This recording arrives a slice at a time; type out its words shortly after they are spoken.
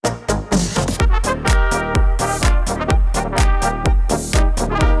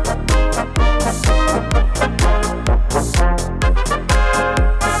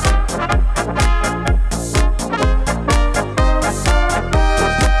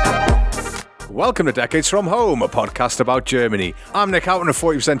Welcome to Decades from Home, a podcast about Germany. I'm Nick Houghton of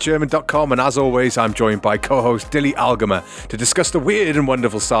 40%German.com, and as always, I'm joined by co-host Dilly Algemer to discuss the weird and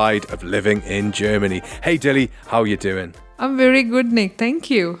wonderful side of living in Germany. Hey Dilly, how are you doing? I'm very good, Nick.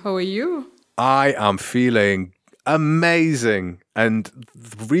 Thank you. How are you? I am feeling amazing, and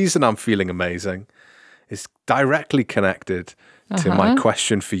the reason I'm feeling amazing is directly connected to my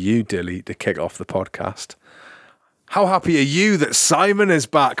question for you, Dilly, to kick off the podcast. How happy are you that Simon is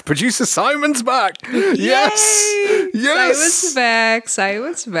back? Producer Simon's back. Yes. Yay! Yes.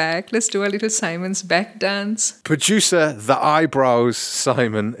 Simon's back. Let's do a little Simon's back dance. Producer The Eyebrows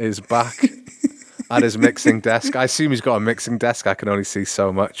Simon is back at his mixing desk. I assume he's got a mixing desk. I can only see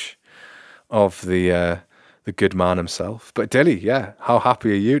so much of the good man himself. But Dilly, yeah, how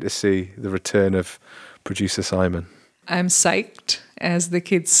happy are you to see the return of Producer Simon? I'm psyched, as the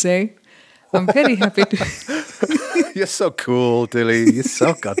kids say. I'm very happy to... You're so cool, Dilly. You're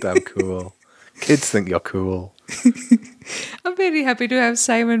so goddamn cool. Kids think you're cool. I'm very happy to have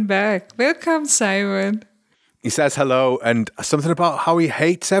Simon back. Welcome, Simon. He says hello and something about how he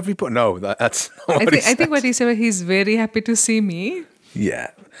hates everybody. No, that's not what he said. I think what he said, he's very happy to see me.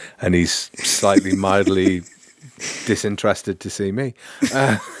 Yeah, and he's slightly mildly disinterested to see me.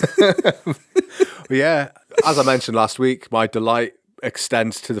 Yeah, as I mentioned last week, my delight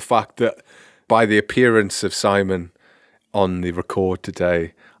extends to the fact that by the appearance of Simon on the record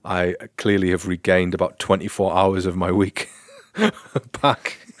today, I clearly have regained about 24 hours of my week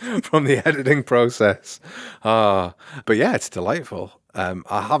back from the editing process. But yeah, it's delightful.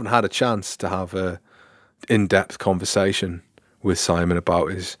 I haven't had a chance to have a in-depth conversation with Simon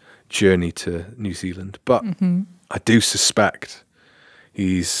about his journey to New Zealand, but I do suspect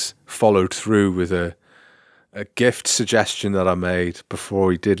he's followed through with a gift suggestion that I made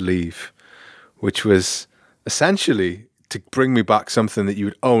before he did leave, which was essentially to bring me back something that you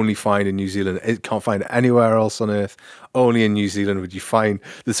would only find in New Zealand. It can't find it anywhere else on earth. Only in New Zealand would you find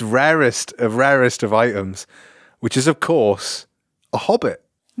this rarest of items, which is, of course, a hobbit.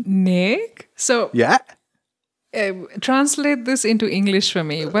 Nick? So... Yeah? Translate this into English for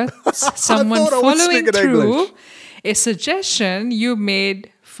me. What's someone following through a suggestion you made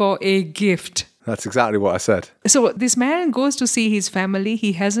for a gift? That's exactly what I said. So this man goes to see his family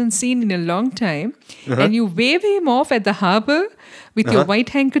he hasn't seen in a long time, and you wave him off at the harbor with your white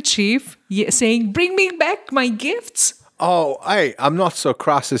handkerchief saying, "Bring me back my gifts." Oh, hey, I'm not so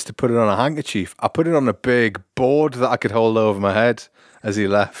crass as to put it on a handkerchief. I put it on a big board that I could hold over my head as he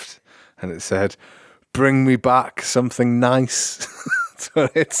left, and it said, "Bring me back something nice." That's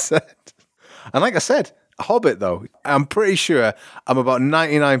what it said. And like I said, Hobbit, though, I'm pretty sure I'm about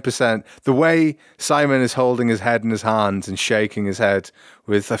 99%. The way Simon is holding his head in his hands and shaking his head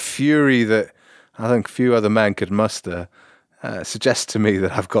with a fury that I think few other men could muster suggests to me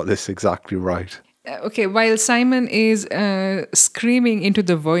that I've got this exactly right. Okay, while Simon is screaming into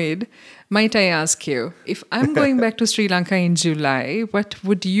the void, might I ask you, if I'm going back to Sri Lanka in July, what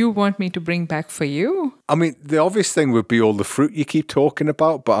would you want me to bring back for you? I mean, the obvious thing would be all the fruit you keep talking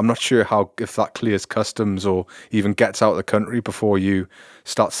about, but I'm not sure if that clears customs or even gets out of the country before you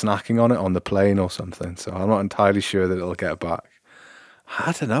start snacking on it on the plane or something. So I'm not entirely sure that it'll get back.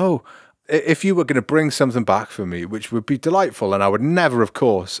 I don't know. If you were going to bring something back for me, which would be delightful, and I would never, of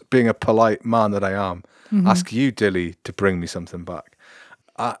course, being a polite man that I am, ask you, Dilly, to bring me something back.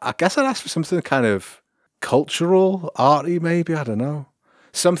 I guess I'd ask for something kind of cultural, arty, maybe, I don't know.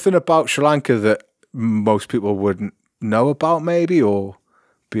 Something about Sri Lanka that most people wouldn't know about, maybe, or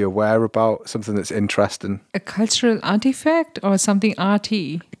be aware about, something that's interesting. A cultural artifact or something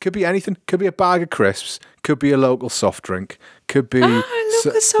arty? It could be anything. Could be a bag of crisps. Could be a local soft drink. Could be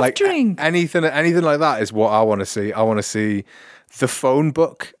local soft drink. Anything like that is what I want to see. I want to see the phone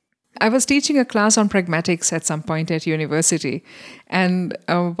book. I was teaching a class on pragmatics at some point at university. And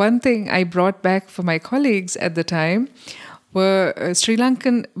one thing I brought back for my colleagues at the time were Sri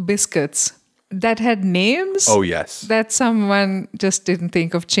Lankan biscuits that had names. Oh, yes. That someone just didn't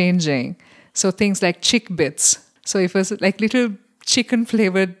think of changing. So things like chick bits. So it was like little chicken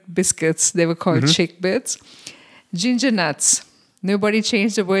flavored biscuits. They were called chick bits. Ginger nuts. Nobody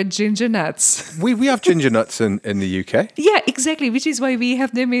changed the word ginger nuts. We have ginger nuts in the UK. Yeah, exactly. Which is why we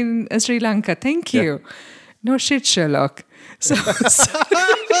have them in Sri Lanka. Thank you. Yeah. No shit, Sherlock. So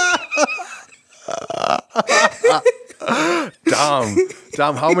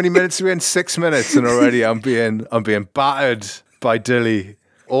Damn. How many minutes are we in? 6 minutes, and already I'm being battered by Dilly.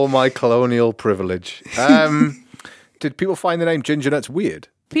 All my colonial privilege. Did people find the name ginger nuts weird?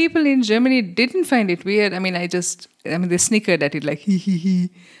 People in Germany didn't find it weird. I mean, they snickered at it like hee,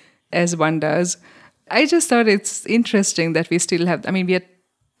 as one does. I just thought it's interesting that we still have, we are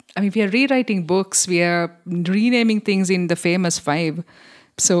I mean, we are rewriting books, we are renaming things in the famous five.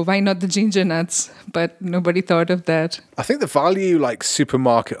 So why not the ginger nuts? But nobody thought of that. I think the value like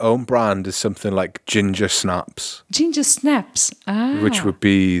supermarket own brand is something like Ginger Snaps, Ginger snaps. which would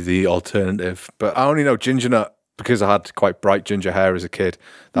be the alternative. But I only know ginger nut because I had quite bright ginger hair as a kid.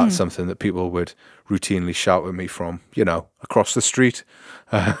 That's something that people would routinely shout at me from, across the street.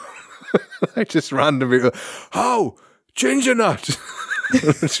 I just randomly, oh, ginger nut.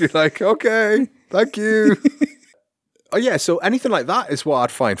 She's like, okay, thank you. Oh yeah, so anything like that is what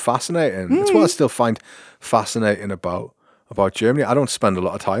I'd find fascinating. It's what I still find fascinating about Germany. I don't spend a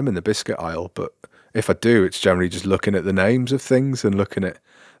lot of time in the biscuit aisle, but if I do, it's generally just looking at the names of things and looking at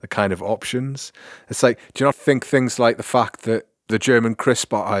the kind of options. It's like, do you not think things like the fact that the German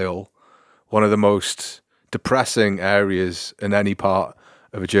crisp aisle, one of the most depressing areas in any part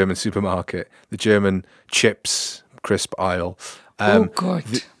of a German supermarket, the German chips crisp aisle, Oh, God.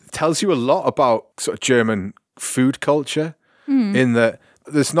 tells you a lot about sort of German food culture in that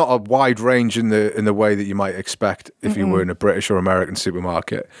there's not a wide range in the way that you might expect if you were in a British or American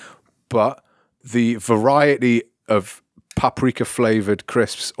supermarket, but the variety of paprika flavored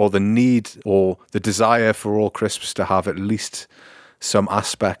crisps, or the need or the desire for all crisps to have at least some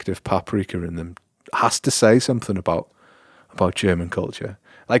aspect of paprika in them, has to say something about German culture.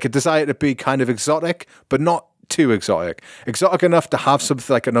 Like a desire to be kind of exotic, but not too exotic. Exotic enough to have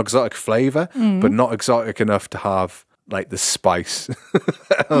something like an exotic flavor, but not exotic enough to have like the spice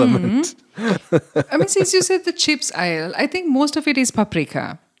element. I mean, since you said the chips aisle, I think most of it is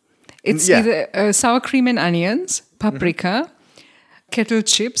paprika. It's Yeah. either sour cream and onions, paprika, kettle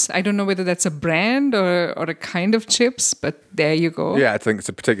chips. I don't know whether that's a brand or a kind of chips, but there you go. Yeah, I think it's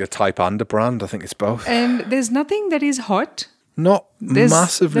a particular type and a brand. I think it's both. And there's nothing that is hot. Not There's,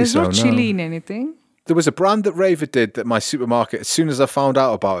 massively there's so, no no. chili in anything. There was a brand that Raver did that my supermarket, as soon as I found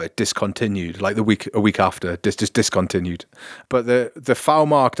out about it, discontinued. Like a week after, just discontinued. But the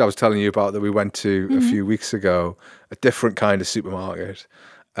Faumarkt I was telling you about that we went to a few weeks ago, a different kind of supermarket,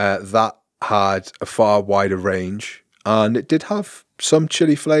 that had a far wider range, and it did have some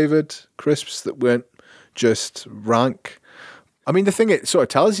chili flavored crisps that weren't just rank. I mean, the thing it sort of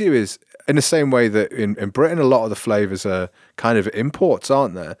tells you is, in the same way that in Britain, a lot of the flavors are kind of imports,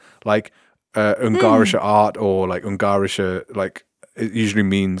 aren't there? Like Ungarische Art, or like Ungarische, like it usually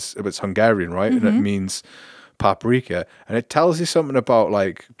means, it's Hungarian, right? And it means paprika. And it tells you something about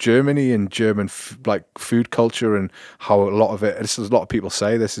like Germany and German like food culture, and how a lot of it, this is a lot of people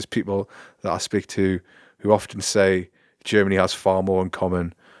say this, is people that I speak to who often say Germany has far more in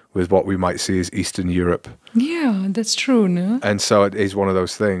common with what we might see as Eastern Europe. Yeah, that's true, no? And so it is one of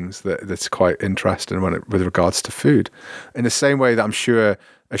those things that's quite interesting with regards to food. In the same way that I'm sure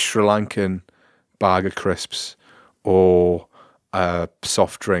a Sri Lankan bag of crisps, or a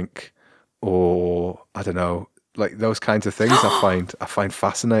soft drink, or I don't know, like those kinds of things I find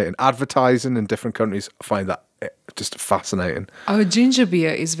fascinating. Advertising in different countries, I find that just fascinating. Our ginger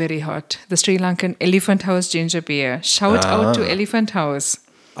beer is very hot. The Sri Lankan Elephant House ginger beer. Shout out to Elephant House.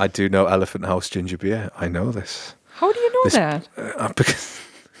 I do know Elephant House ginger beer. I know this. How do you know that?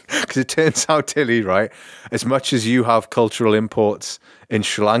 Because it turns out, Tilly, right, as much as you have cultural imports in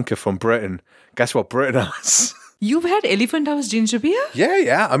Sri Lanka from Britain, guess what Britain has? You've had Elephant House ginger beer?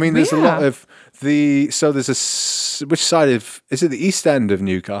 Yeah. I mean, there's a lot of which side of, is it the east end of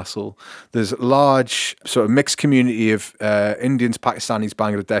Newcastle? There's a large sort of mixed community of Indians, Pakistanis,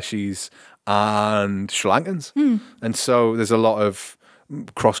 Bangladeshis, and Sri Lankans. And so there's a lot of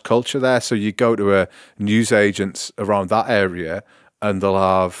cross culture there. So you go to a newsagents around that area, and they'll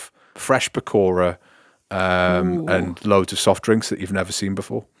have fresh pakora and loads of soft drinks that you've never seen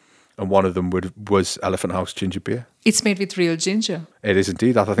before. And one of them was Elephant House ginger beer. It's made with real ginger. It is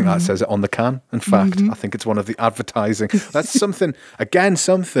indeed. I think that says it on the can. In fact, I think it's one of the advertising. That's something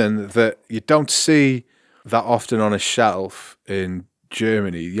that you don't see that often on a shelf in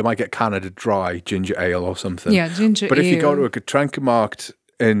Germany. You might get Canada Dry ginger ale or something. Yeah, ginger ale. But if you go to a Getränkemarkt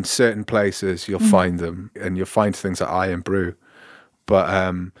in certain places, you'll find them, and you'll find things like Iron Brew.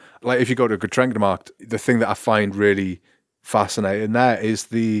 But like if you go to a Getränkemarkt, the thing that I find really fascinating there is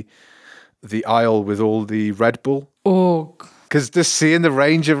the aisle with all the Red Bull. Oh, Because just seeing the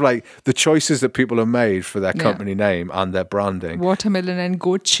range of like the choices that people have made for their company name and their branding. watermelon and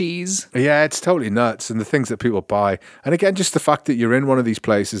goat cheese. Yeah, it's totally nuts. And the things that people buy. And again, just the fact that you're in one of these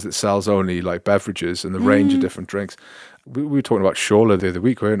places that sells only like beverages and the range of different drinks. We were talking about Shola the other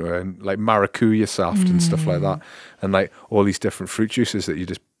week, weren't we? And like maracuja saft and stuff like that. And like all these different fruit juices that you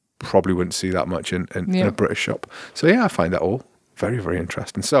just probably wouldn't see that much in a British shop. So yeah, I find that all very, very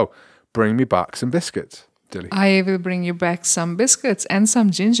interesting. So bring me back some biscuits. Dilly? I will bring you back some biscuits and some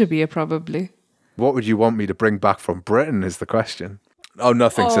ginger beer, probably. What would you want me to bring back from Britain is the question. Oh,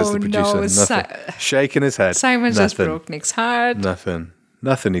 nothing, says Oh, the producer. no, Nothing. Shaking his head. Simon just Nothing. broke Nick's heart. Nothing.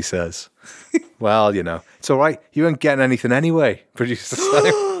 Nothing, he says. Well, you know, it's all right. You ain't getting anything anyway, producer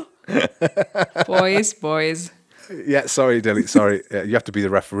Simon. Boys. Yeah, sorry, Dilly. Sorry. You have to be the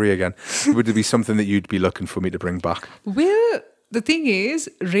referee again. Would there be something that you'd be looking for me to bring back? Well, the thing is,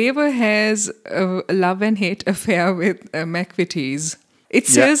 Raver has a love and hate affair with McVitie's. It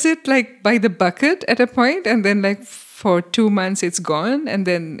says it like by the bucket at a point, and then like for 2 months it's gone, and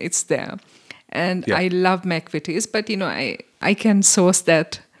then it's there. And I love McVitie's, but you know, I can source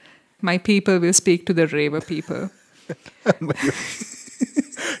that. My people will speak to the Raver people.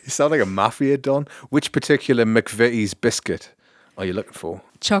 You sound like a mafia don. Which particular McVitie's biscuit are you looking for?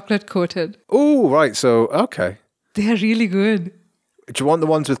 Chocolate coated. Oh, right. So, okay. They're really good. Do you want the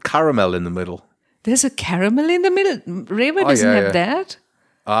ones with caramel in the middle? There's a caramel in the middle. Raver doesn't have that.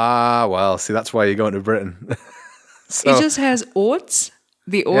 Ah, well, see, that's why you're going to Britain. It just has oats,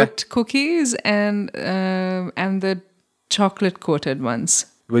 the oat cookies, and the chocolate coated ones.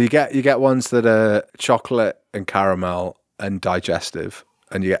 Well, you get ones that are chocolate and caramel and digestive,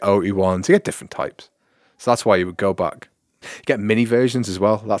 and you get oaty ones. You get different types. So that's why you would go back. You get mini versions as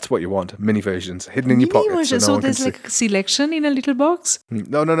well. That's what you want. Mini versions hidden in your pockets. So there's like selection in a little box?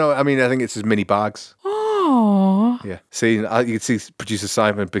 No. I mean, I think it's just mini bags. Oh. Yeah. See, you can see producer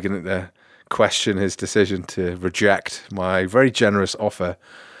Simon beginning to question his decision to reject my very generous offer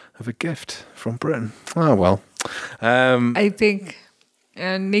of a gift from Britain. Oh, well. I think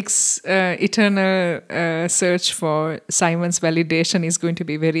Nick's eternal search for Simon's validation is going to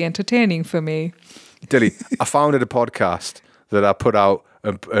be very entertaining for me. Dilly, I founded a podcast that I put out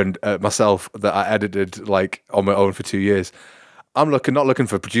and myself that I edited like on my own for 2 years. I'm not looking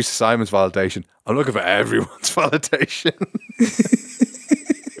for producer Simon's validation. I'm looking for everyone's validation.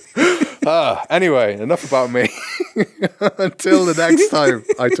 Anyway, enough about me. Until the next time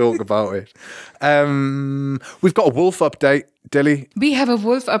I talk about it. We've got a wolf update, Dilly. We have a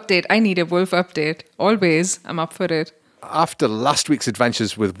wolf update. I need a wolf update. Always. I'm up for it. After last week's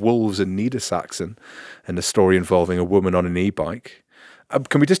adventures with wolves in Niedersachsen and the story involving a woman on an e-bike,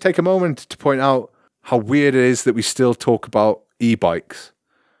 can we just take a moment to point out how weird it is that we still talk about e-bikes?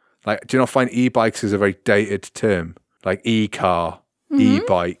 Like, do you not find e-bikes as a very dated term? Like e-car,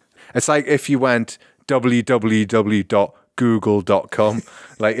 e-bike. It's like if you went www.google.com.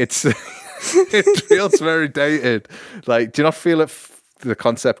 Like, it feels very dated. Like, do you not feel that the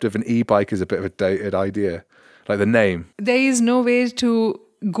concept of an e-bike is a bit of a dated idea? Like the name. There is no way to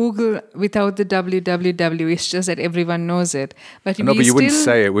Google without the www. It's just that everyone knows it. But No, but you wouldn't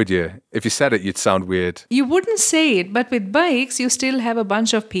say it, would you? If you said it, you'd sound weird. You wouldn't say it, but with bikes, you still have a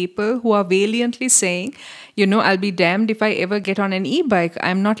bunch of people who are valiantly saying, you know, I'll be damned if I ever get on an e-bike.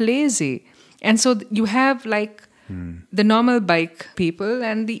 I'm not lazy. And so you have like the normal bike people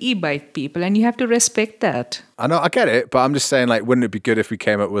and the e-bike people, and you have to respect that. I know, I get it, but I'm just saying, like, wouldn't it be good if we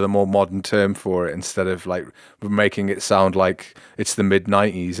came up with a more modern term for it instead of like making it sound like it's the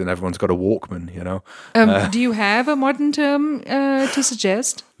mid-90s and everyone's got a Walkman, you know? Do you have a modern term to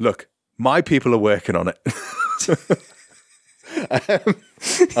suggest? Look, my people are working on it.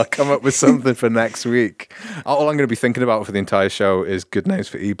 I'll come up with something for next week. All I'm going to be thinking about for the entire show is good names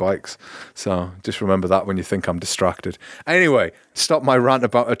for e-bikes. So just remember that when you think I'm distracted. Anyway, stop my rant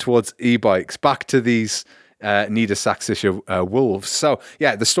about towards e-bikes. Back to these Niedersächsische wolves. So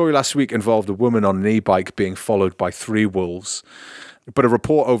yeah, the story last week involved a woman on an e-bike being followed by 3 wolves. But a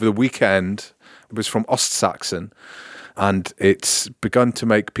report over the weekend was from Ostsachsen. And it's begun to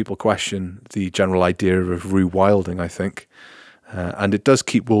make people question the general idea of rewilding, I think. And it does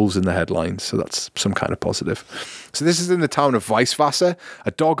keep wolves in the headlines, so that's some kind of positive. So this is in the town of Weißwasser.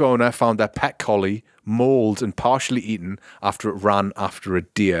 A dog owner found their pet collie mauled and partially eaten after it ran after a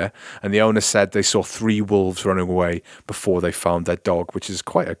deer. And the owner said they saw 3 wolves running away before they found their dog, which is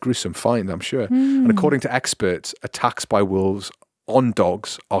quite a gruesome find, I'm sure. And according to experts, attacks by wolves on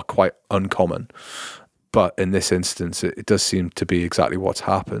dogs are quite uncommon. But in this instance, it does seem to be exactly what's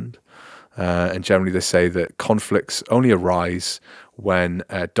happened. And generally they say that conflicts only arise when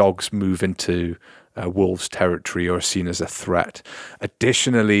dogs move into wolves' territory or are seen as a threat.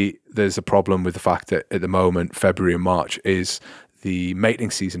 Additionally, there's a problem with the fact that at the moment, February and March is the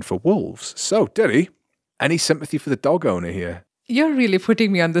mating season for wolves. So, Dilly, any sympathy for the dog owner here? You're really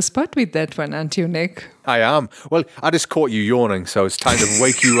putting me on the spot with that one, aren't you, Nick? I am. Well, I just caught you yawning, so it's time to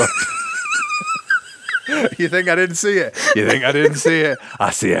wake you up. You think I didn't see it? You think I didn't see it? I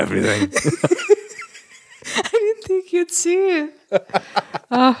see everything. I didn't think you'd see it.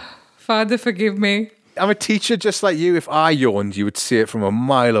 Father, forgive me. I'm a teacher just like you. If I yawned, you would see it from a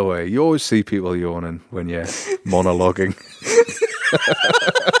mile away. You always see people yawning when you're monologuing.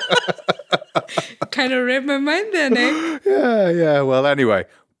 Kind of read my mind then, eh? Yeah. Well, anyway,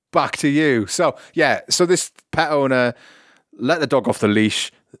 back to you. So this pet owner let the dog off the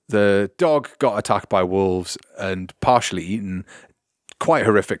leash. The dog got attacked by wolves and partially eaten. Quite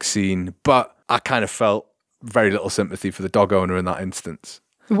horrific scene, but I kind of felt very little sympathy for the dog owner in that instance.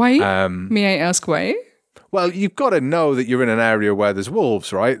 Why? May I ask why? Well, you've got to know that you're in an area where there's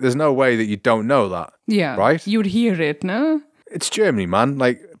wolves, right? There's no way that you don't know that. Yeah. Right? You'd hear it, no? It's Germany, man.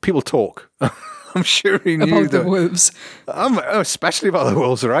 Like, people talk. I'm sure he knew about the wolves. Especially about the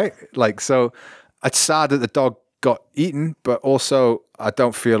wolves, right? Like, so it's sad that the dog got eaten, but also I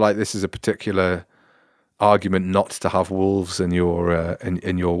don't feel like this is a particular argument not to have wolves in your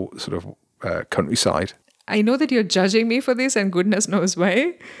in your sort of countryside. I know that you're judging me for this, and goodness knows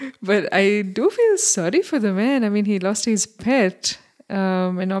why, but I do feel sorry for the man. I mean, he lost his pet,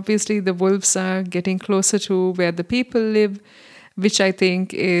 and obviously the wolves are getting closer to where the people live, which I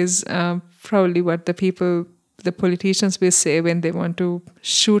think is probably what the politicians will say when they want to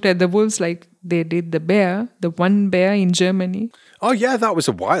shoot at the wolves, like they did the one bear in Germany. Oh yeah, that was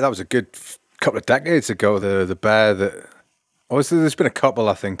a good couple of decades ago. The bear that. There's been a couple,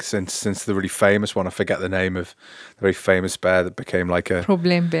 I think, since the really famous one. I forget the name of the very famous bear that became like a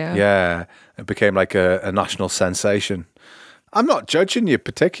problem bear. Yeah, it became like a national sensation. I'm not judging you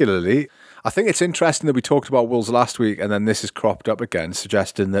particularly. I think it's interesting that we talked about wolves last week, and then this has cropped up again,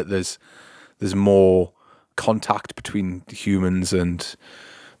 suggesting that there's more contact between humans and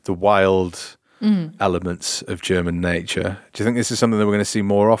the wild elements of German nature. Do you think this is something that we're going to see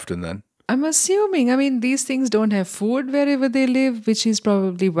more often then? I'm assuming. I mean, these things don't have food wherever they live, which is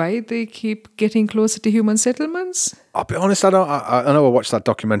probably why they keep getting closer to human settlements. I'll be honest, I know I watched that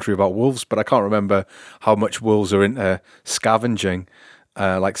documentary about wolves, but I can't remember how much wolves are into scavenging,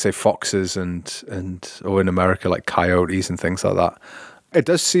 like say foxes or in America like coyotes and things like that. It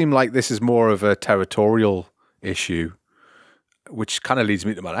does seem like this is more of a territorial issue, which kind of leads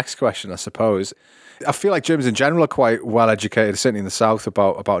me to my next question, I suppose. I feel like Germans in general are quite well educated, certainly in the south,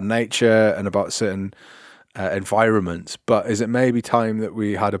 about nature and about certain environments. But is it maybe time that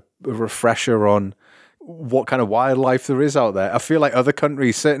we had a refresher on what kind of wildlife there is out there? I feel like other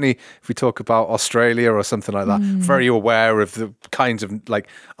countries, certainly if we talk about Australia or something like that, very aware of the kinds of like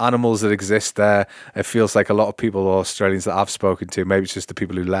animals that exist there. It feels like a lot of people, Australians that I've spoken to, maybe it's just the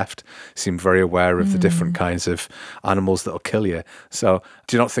people who left, seem very aware of the different kinds of animals that will kill you. So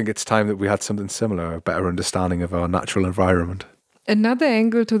do you not think it's time that we had something similar, a better understanding of our natural environment? Another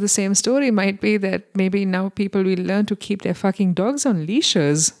angle to the same story might be that maybe now people will learn to keep their fucking dogs on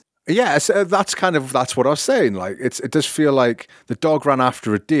leashes. Yeah, so that's what I was saying. Like, it does feel like the dog ran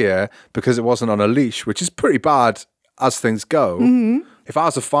after a deer because it wasn't on a leash, which is pretty bad as things go. Mm-hmm. If I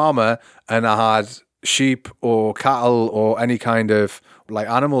was a farmer and I had sheep or cattle or any kind of like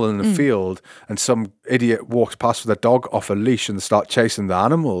animal in the field, and some idiot walks past with a dog off a leash and start chasing the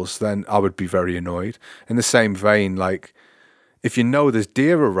animals, then I would be very annoyed. In the same vein, like if you know there's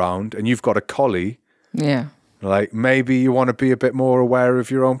deer around and you've got a collie, yeah. Like, maybe you want to be a bit more aware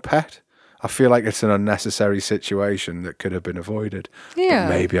of your own pet. I feel like it's an unnecessary situation that could have been avoided. Yeah.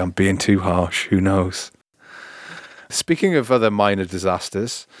 But maybe I'm being too harsh. Who knows? Speaking of other minor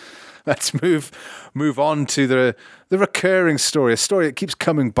disasters, let's move on to the recurring story, a story that keeps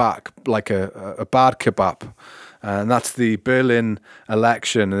coming back like a bad kebab. And that's the Berlin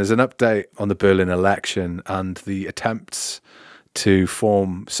election. And there's an update on the Berlin election and the attempts to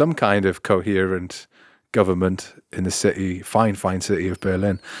form some kind of coherent government in the fine city of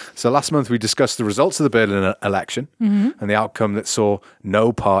Berlin. So last month we discussed the results of the Berlin election and the outcome that saw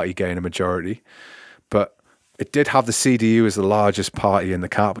no party gain a majority, but it did have the CDU as the largest party in the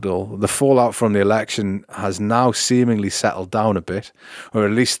capital. The fallout from the election has now seemingly settled down a bit, or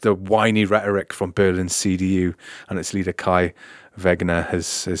at least the whiny rhetoric from Berlin's CDU and its leader Kai Wegner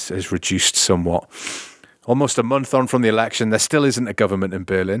has reduced somewhat. Almost a month on from the election, there still isn't a government in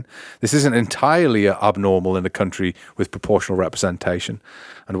Berlin. This isn't entirely abnormal in a country with proportional representation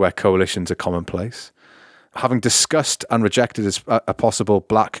and where coalitions are commonplace. Having discussed and rejected a possible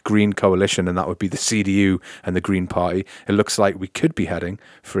black-green coalition, and that would be the CDU and the Green Party, it looks like we could be heading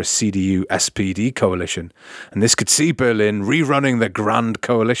for a CDU-SPD coalition. And this could see Berlin rerunning the Grand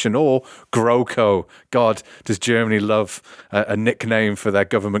Coalition, or GroKo. God, does Germany love a nickname for their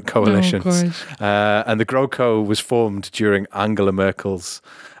government coalitions. And the GroKo was formed during Angela Merkel's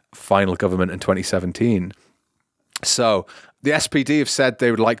final government in 2017. So the SPD have said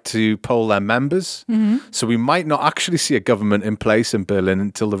they would like to poll their members. So we might not actually see a government in place in Berlin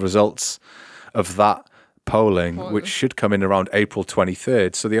until the results of that polling, which should come in around April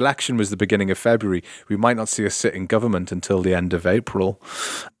 23rd. So the election was the beginning of February. We might not see a sitting government until the end of April.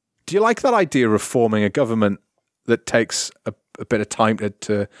 Do you like that idea of forming a government that takes a bit of time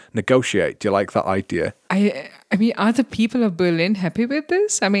to negotiate? Do you like that idea? I mean, are the people of Berlin happy with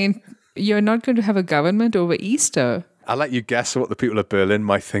this? I mean, you're not going to have a government over Easter. I'll let you guess what the people of Berlin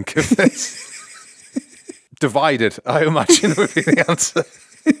might think of this. Divided, I imagine, would be the answer.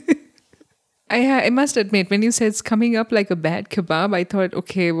 I must admit, when you said it's coming up like a bad kebab, I thought,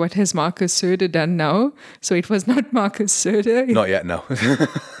 okay, what has Markus Söder done now? So it was not Markus Söder. Not yet, no.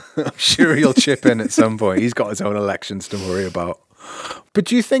 I'm sure he'll chip in at some point. He's got his own elections to worry about. But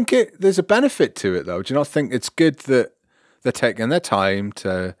do you think there's a benefit to it, though? Do you not think it's good that they're taking their time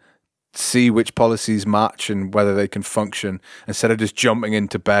to see which policies match and whether they can function instead of just jumping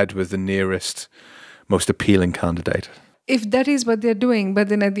into bed with the nearest, most appealing candidate? If that is what they're doing, but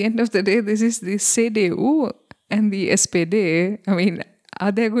then at the end of the day, this is the CDU and the SPD. I mean,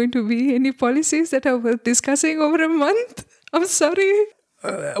 are there going to be any policies that are worth discussing over a month? I'm sorry.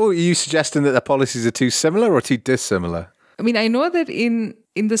 Are you suggesting that their policies are too similar or too dissimilar? I mean, I know that in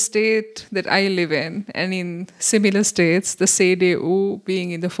the state that I live in and in similar states, the CDU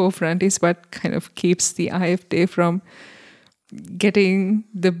being in the forefront is what kind of keeps the AfD from getting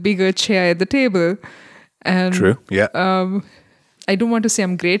the bigger chair at the table. And, true, yeah. I don't want to say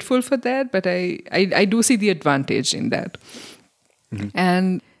I'm grateful for that, but I do see the advantage in that. Mm-hmm.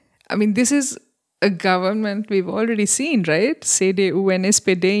 And I mean, this is a government we've already seen, right? CDU and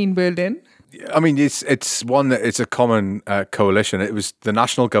SPD in Berlin. I mean, it's one that it's a common coalition. It was the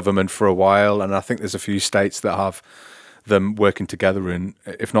national government for a while, and I think there's a few states that have them working together in,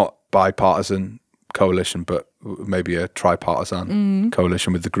 if not bipartisan coalition, but maybe a tripartisan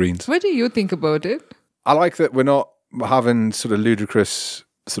coalition with the Greens. What do you think about it? I like that we're not having sort of ludicrous,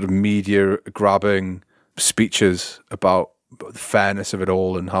 sort of media grabbing speeches about the fairness of it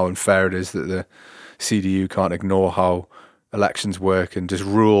all and how unfair it is that the CDU can't ignore how elections work and just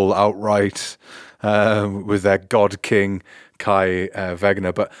rule outright with their god king Kai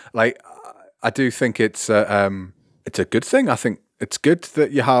Wegner. But like, I do think it's a good thing. I think it's good that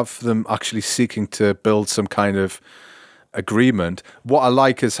you have them actually seeking to build some kind of agreement. What I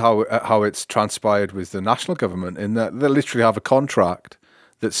like is how it's transpired with the national government, in that they literally have a contract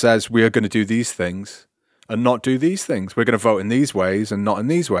that says we are going to do these things and not do these things. We're going to vote in these ways and not in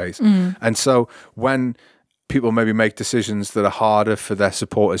these ways. And so when people maybe make decisions that are harder for their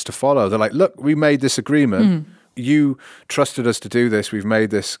supporters to follow, they're like, look, we made this agreement. You trusted us to do this. We've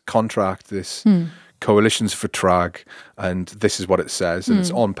made this contract, this Coalitions for Trag, and this is what it says, and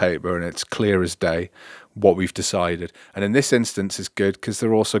it's on paper and it's clear as day what we've decided. And in this instance, it's good because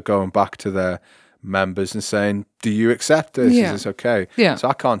they're also going back to their members and saying, do you accept this? Is this okay? So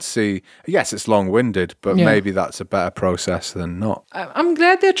I can't see, yes, it's long-winded, but maybe that's a better process than not. I'm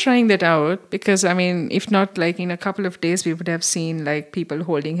glad they're trying that out, because I mean, if not, like in a couple of days we would have seen like people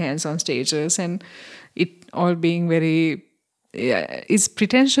holding hands on stages and it all being very, is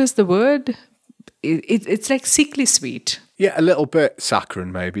pretentious the word? It's like sickly sweet. Yeah, a little bit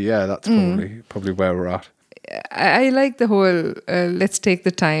saccharine maybe. Yeah, that's probably where we're at. I like the whole let's take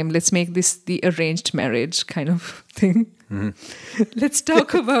the time, let's make this the arranged marriage kind of thing. Let's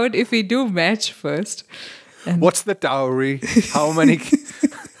talk about if we do match first. And what's the dowry? How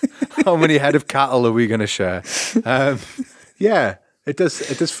many head of cattle are we going to share? Yeah, it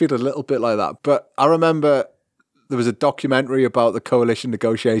does feel a little bit like that. But I remember there was a documentary about the coalition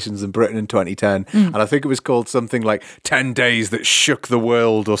negotiations in Britain in 2010, and I think it was called something like 10 Days That Shook the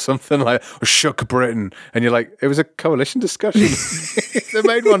World or something like, or Shook Britain. And you're like, it was a coalition discussion. They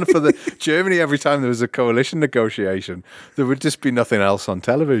made one for Germany every time there was a coalition negotiation. There would just be nothing else on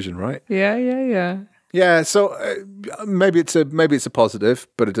television, right? Yeah. Yeah, so maybe it's a positive,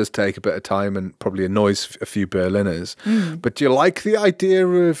 but it does take a bit of time and probably annoys a few Berliners. But do you like the idea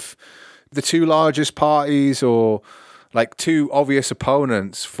of the two largest parties or like two obvious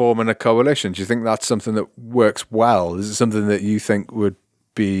opponents forming a coalition? Do you think that's something that works well? Is it something that you think would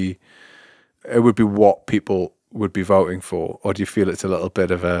be what people would be voting for, or do you feel it's a little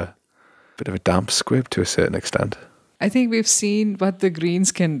bit of a damp squib to a certain extent? I think we've seen what the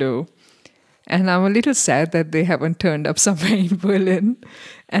Greens can do. And I'm a little sad that they haven't turned up somewhere in Berlin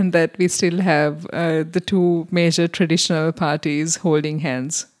and that we still have the two major traditional parties holding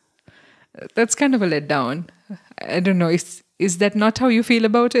hands. That's kind of a letdown. I don't know. Is that not how you feel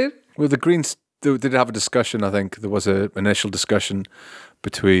about it? Well, the Greens did have a discussion. I think there was an initial discussion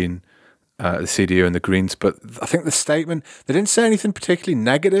between the CDU and the Greens, but I think the statement, they didn't say anything particularly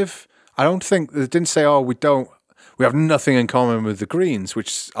negative. I don't think, they didn't say, oh, we don't we have nothing in common with the Greens,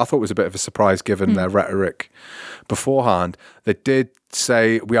 which I thought was a bit of a surprise given their rhetoric beforehand. They did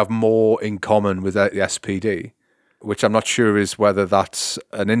say we have more in common with the SPD, which I'm not sure is whether that's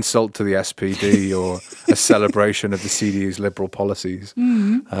an insult to the SPD or a celebration of the CDU's liberal policies.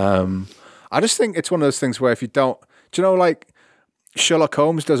 I just think it's one of those things where if you don't, do you know, like Sherlock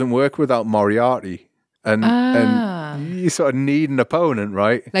Holmes doesn't work without Moriarty. And you sort of need an opponent,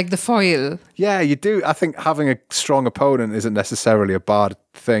 right? Like the foil. Yeah, you do. I think having a strong opponent isn't necessarily a bad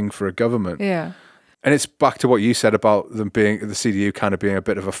thing for a government. Yeah. And it's back to what you said about them being, the CDU kind of being a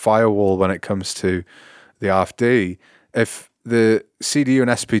bit of a firewall when it comes to the AfD. If the CDU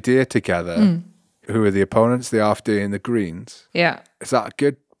and SPD are together, who are the opponents, the AfD and the Greens? Yeah. Is that a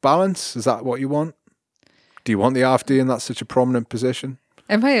good balance? Is that what you want? Do you want the AfD in that such a prominent position?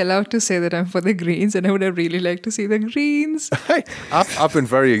 Am I allowed to say that I'm for the Greens and I would have really liked to see the Greens? Hey, I've been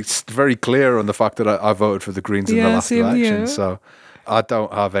very, very clear on the fact that I voted for the Greens in the last election, so I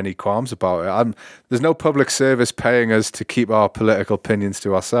don't have any qualms about it. There's no public service paying us to keep our political opinions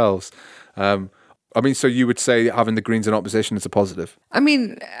to ourselves. So you would say having the Greens in opposition is a positive? I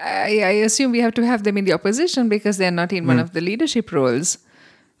mean, I assume we have to have them in the opposition because they're not in one of the leadership roles.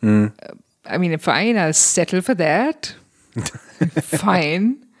 I mean, fine, I'll settle for that.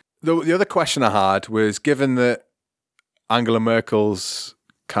 Fine. The other question I had was, given that Angela Merkel's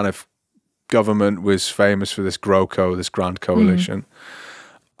kind of government was famous for this GroKo, this Grand Coalition,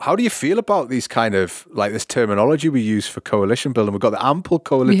 how do you feel about these kind of, like this terminology we use for coalition building? We've got the Ampel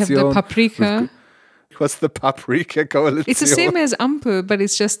Coalition. We have the Paprika. What's the Paprika Coalition? It's the same as Ampel, but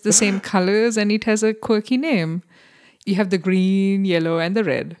it's just the same colors and it has a quirky name. You have the green, yellow, and the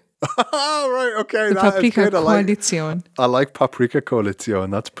red. Oh, right, okay. The Paprika Coalition. I like Paprika Coalition.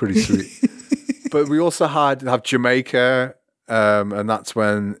 That's pretty sweet. But we also have Jamaica, and that's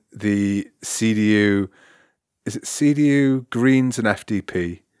when the CDU, is it CDU, Greens, and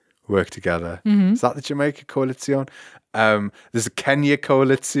FDP work together? Is that the Jamaica Coalition? There's a Kenya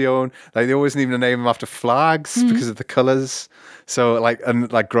Coalition. Like, they always even name them after flags because of the colours. So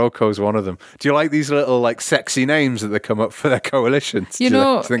GroKo is one of them. Do you like these little like sexy names that they come up for their coalitions? Do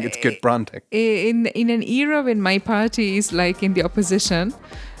you think it's good branding? In an era when my party is like in the opposition,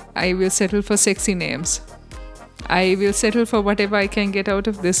 I will settle for sexy names. I will settle for whatever I can get out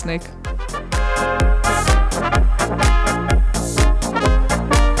of this, Nick.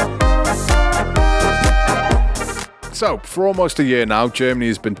 So, for almost a year now, Germany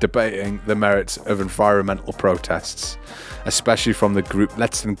has been debating the merits of environmental protests, especially from the group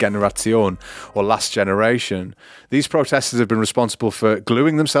Letzte Generation, or Last Generation. These protesters have been responsible for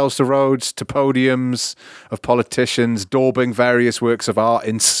gluing themselves to roads, to podiums of politicians, daubing various works of art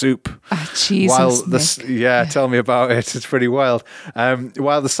in soup. Oh, Jesus, tell me about it. It's pretty wild.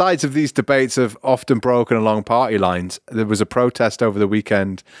 While the sides of these debates have often broken along party lines, there was a protest over the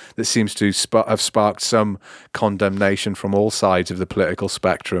weekend that seems to have sparked some condemnation from all sides of the political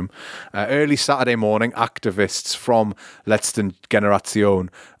spectrum. Early Saturday morning, activists from Letzte Generation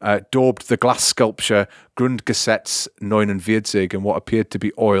daubed the glass sculpture Grundgesetz 49 in what appeared to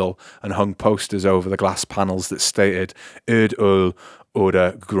be oil and hung posters over the glass panels that stated Erdöl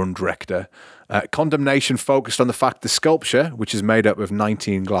oder Grundrechte. Condemnation focused on the fact the sculpture, which is made up of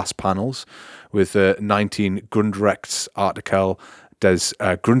 19 glass panels with 19 Grundrechtsartikel des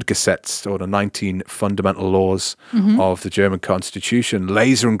Grundgesetz, or the 19 fundamental laws of the German constitution,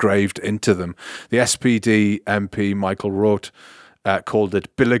 laser engraved into them. The SPD MP Michael Roth called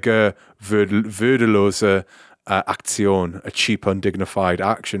it billige, würdelose Aktion, a cheap, undignified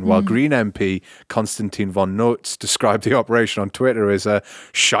action, while Green MP Konstantin von Notz described the operation on Twitter as a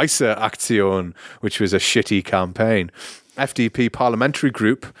Scheisse Aktion, which was a shitty campaign. FDP parliamentary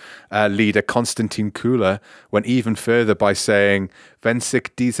group leader Konstantin Kuhler went even further by saying, wenn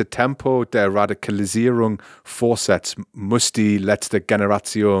sich dieses Tempo der Radikalisierung fortsetzt, muss die letzte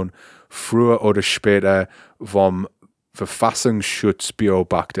Generation früher oder später vom Verfassungsschutz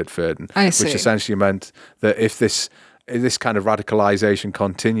beobachtet werden. Which essentially meant that if this kind of radicalization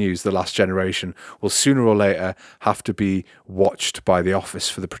continues, the last generation will sooner or later have to be watched by the Office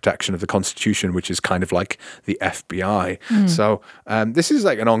for the Protection of the Constitution, which is kind of like the FBI. So this is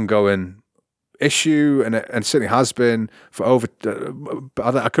like an ongoing issue, and it certainly has been for over,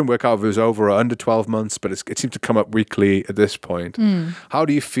 I couldn't work out if it was over or under 12 months, but it seemed to come up weekly at this point. How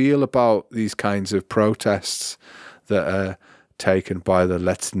do you feel about these kinds of protests that are taken by the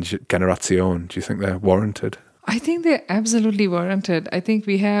Letzte Generation? Do you think they're warranted? I think they're absolutely warranted. I think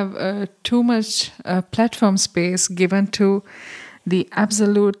we have too much platform space given to the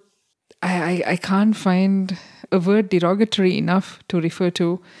absolute, I can't find a word derogatory enough to refer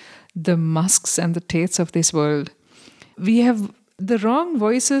to the Musks and the Tates of this world. we have the wrong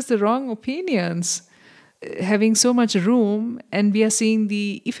voices, the wrong opinions, having so much room, and we are seeing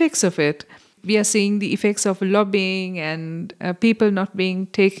the effects of it. We are seeing the effects of lobbying and people not being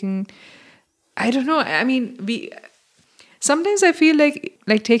taken. I don't know. I mean, sometimes I feel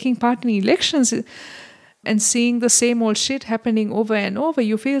like taking part in elections and seeing the same old shit happening over and over.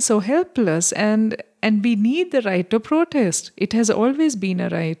 You feel so helpless, and we need the right to protest. It has always been a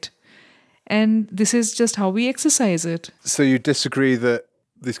right, and this is just how we exercise it. So you disagree that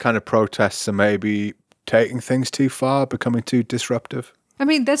these kind of protests are maybe taking things too far, becoming too disruptive? I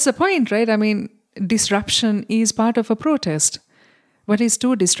mean, that's the point, right? I mean, disruption is part of a protest. What is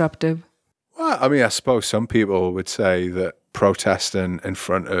too disruptive? Well, I mean, I suppose some people would say that protesting in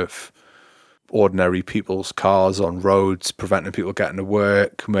front of ordinary people's cars on roads, preventing people getting to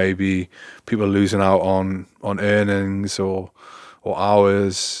work, maybe people losing out on earnings or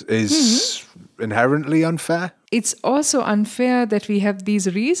hours is inherently unfair. It's also unfair that we have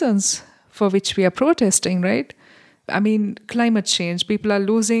these reasons for which we are protesting, right? I mean, climate change, people are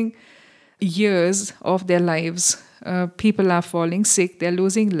losing years of their lives. People are falling sick, they're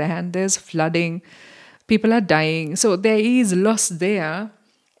losing land, there's flooding, people are dying. So there is loss there,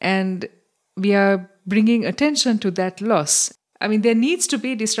 and we are bringing attention to that loss. I mean, there needs to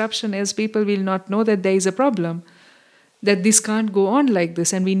be disruption, as people will not know that there is a problem, that this can't go on like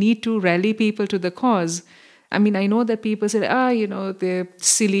this, and we need to rally people to the cause. I mean, I know that people say, they're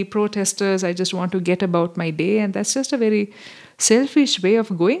silly protesters, I just want to get about my day, and that's just a very selfish way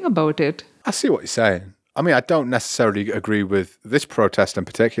of going about it. I see what you're saying. I mean, I don't necessarily agree with this protest in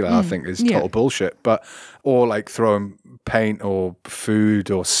particular. I think is total bullshit. Or like throwing paint or food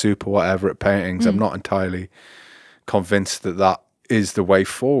or soup or whatever at paintings. I'm not entirely convinced that is the way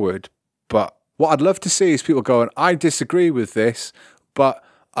forward. But what I'd love to see is people going, I disagree with this, but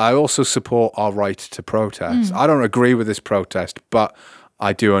I also support our right to protest. I don't agree with this protest, but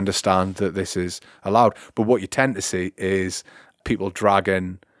I do understand that this is allowed. But what you tend to see is people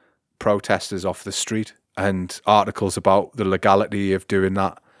dragging protesters off the street and articles about the legality of doing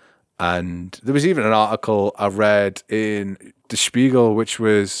that. And there was even an article I read in Der Spiegel, which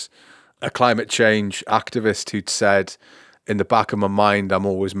was a climate change activist who'd said, in the back of my mind, I'm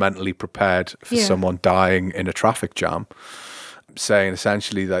always mentally prepared for someone dying in a traffic jam, saying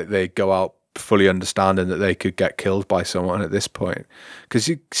essentially that they go out fully understanding that they could get killed by someone at this point. Because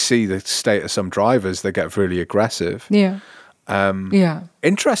you see the state of some drivers, they get really aggressive.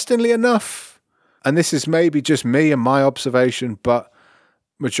 Interestingly enough, and this is maybe just me and my observation, but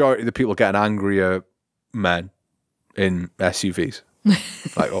majority of the people getting angry are men in SUVs.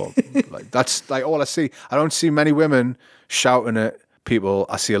 That's like all I see. I don't see many women shouting at people.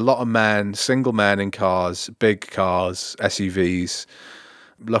 I see a lot of men, single men in cars, big cars, SUVs,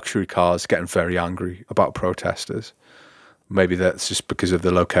 luxury cars, getting very angry about protesters. Maybe that's just because of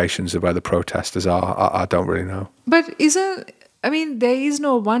the locations of where the protesters are. I don't really know. But there is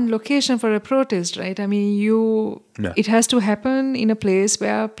no one location for a protest, right? I mean, it has to happen in a place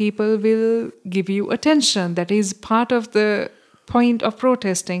where people will give you attention. That is part of the point of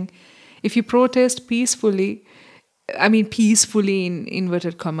protesting. If you protest peacefully in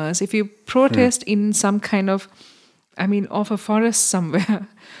inverted commas, if you protest in some kind of a forest somewhere,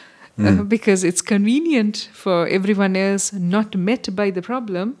 because it's convenient for everyone else not met by the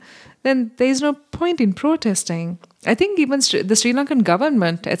problem, then there is no point in protesting. I think even the Sri Lankan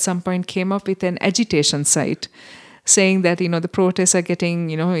government at some point came up with an agitation site saying that, the protests are getting,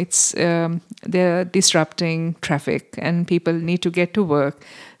 they're disrupting traffic and people need to get to work.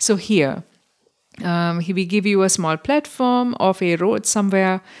 So here, we give you a small platform off a road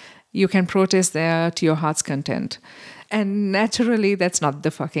somewhere. You can protest there to your heart's content. And naturally, that's not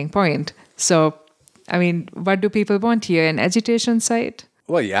the fucking point. So, what do people want here? An agitation site?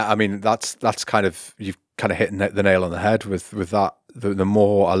 Well, yeah, that's kind of, you've kind of hit the nail on the head with that. The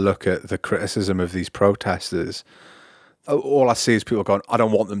more I look at the criticism of these protesters, all I see is people going, I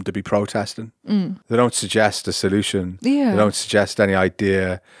don't want them to be protesting. They don't suggest a solution. They don't suggest any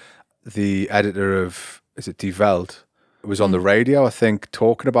idea. The editor of, is it Die Welt, was on the radio, I think,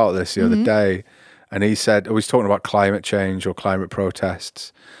 talking about this the other day. And he said, he was talking about climate change or climate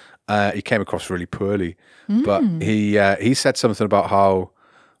protests. He came across really poorly. But he said something about how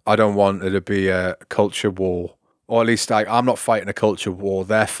I don't want it to be a culture war. Or at least I'm not fighting a culture war.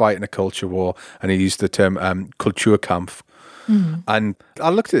 They're fighting a culture war. And he used the term Kulturkampf. And I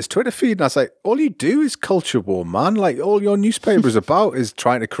looked at his Twitter feed and I was like, all you do is culture war, man. Like all your newspaper's about is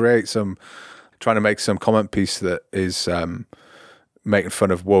trying to make some comment piece that is making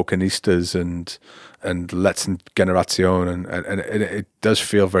fun of wokenistas and Letzten Generation. And it does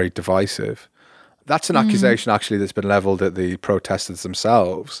feel very divisive. That's an accusation actually that's been levelled at the protesters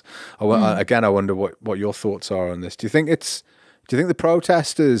themselves. Again, I wonder what your thoughts are on this. Do you think the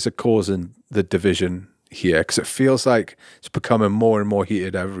protesters are causing the division here? Because it feels like it's becoming more and more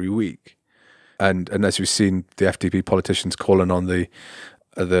heated every week. And as we've seen, the FDP politicians calling on the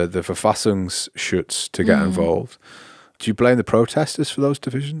Verfassungsschutz to get involved. Do you blame the protesters for those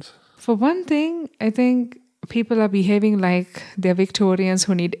divisions? For one thing, I think people are behaving like they're Victorians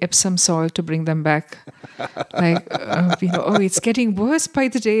who need Epsom salt to bring them back. Like, it's getting worse by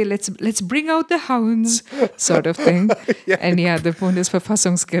the day. Let's bring out the hounds, sort of thing. Yeah. And the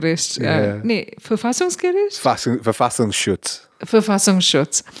Bundesverfassungsgericht. Verfassungsgericht? Verfassungsschutz.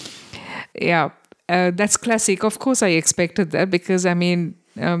 Verfassungsschutz. Yeah, that's classic. Of course, I expected that because,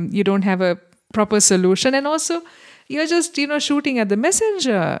 you don't have a proper solution. And also, you're just, shooting at the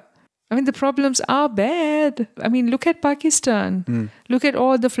messenger. The problems are bad. Look at Pakistan. Look at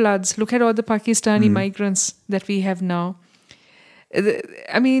all the floods. Look at all the Pakistani migrants that we have now.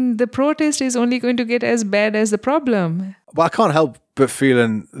 The protest is only going to get as bad as the problem. Well, I can't help but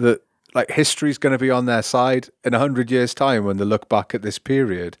feeling that history's going to be on their side in 100 years' time when they look back at this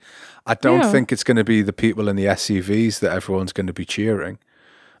period. I don't think it's going to be the people in the SUVs that everyone's going to be cheering.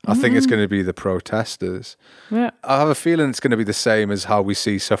 I think it's going to be the protesters. Yeah. I have a feeling it's going to be the same as how we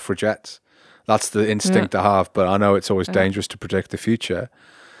see suffragettes. That's the instinct I have, but I know it's always dangerous to predict the future.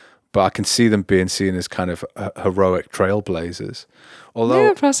 But I can see them being seen as kind of heroic trailblazers.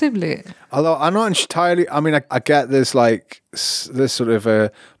 Although, possibly. Although I'm not entirely. I get there's this sort of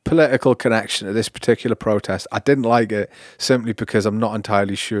a political connection to this particular protest. I didn't like it simply because I'm not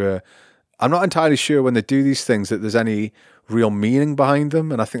entirely sure. I'm not entirely sure when they do these things that there's any real meaning behind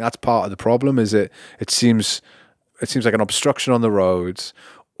them, and I think that's part of the problem. Is it seems like an obstruction on the roads,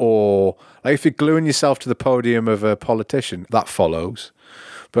 or if you're gluing yourself to the podium of a politician, that follows.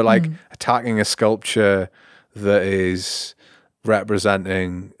 But attacking a sculpture that is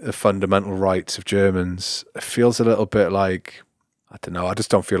representing the fundamental rights of Germans feels a little bit like, I don't know, I just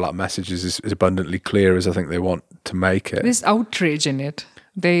don't feel that message is as abundantly clear as I think they want to make it. There's outrage in it.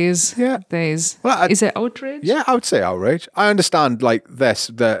 There is. Well, is there outrage? Yeah, I would say outrage. I understand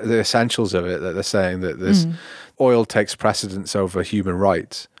the essentials of it, that they're saying that this oil takes precedence over human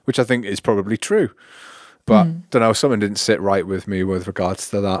rights, which I think is probably true. But don't know, something didn't sit right with me with regards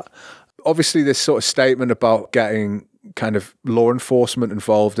to that. Obviously, this sort of statement about getting kind of law enforcement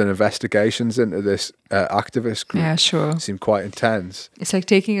involved in investigations into this activist group seemed quite intense. It's like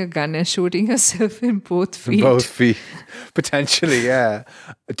taking a gun and shooting yourself in both feet. Both feet, potentially, yeah.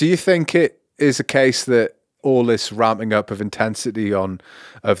 Do you think it is a case that all this ramping up of intensity of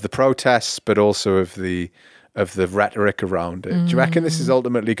the protests, but also of the rhetoric around it, do you reckon this is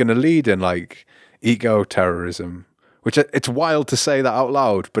ultimately going to lead in eco-terrorism? Which it's wild to say that out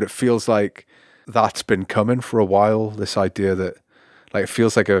loud, but it feels like that's been coming for a while, this idea that it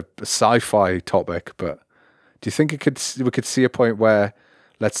feels like a sci-fi topic. But do you think we could see a point where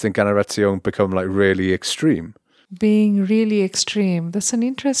Letzte Generation become really extreme? Being really extreme, that's an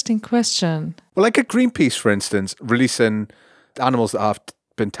interesting question. Well, at Greenpeace, for instance, releasing animals that have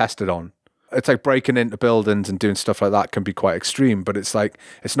been tested on. It's breaking into buildings and doing stuff like that can be quite extreme, but it's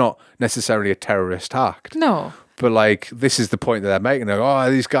not necessarily a terrorist act. No. But this is the point that they're making.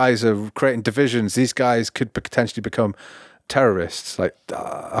 These guys are creating divisions. These guys could potentially become terrorists.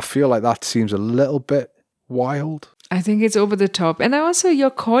 I feel like that seems a little bit wild. I think it's over the top. And also, you're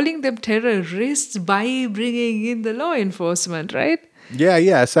calling them terrorists by bringing in the law enforcement, right?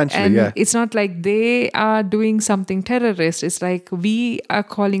 Yeah, essentially, and it's not like they are doing something terrorist. It's like we are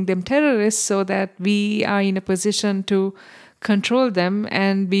calling them terrorists so that we are in a position to control them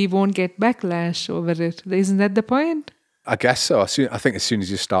and we won't get backlash over it. Isn't that the point? I guess so. I think as soon as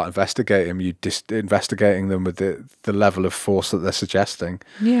you start investigating them with the level of force that they're suggesting,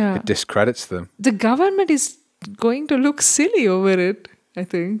 it discredits them. The government is going to look silly over it, I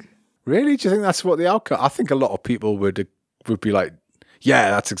think. Really? Do you think that's what the outcome? I think a lot of people would be like,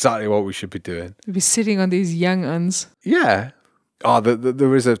 yeah, that's exactly what we should be doing. We'll be sitting on these young uns. Yeah.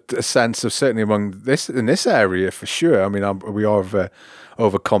 There is a sense of, certainly in this area for sure. We are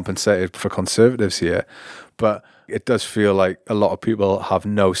overcompensated for conservatives here, but it does feel like a lot of people have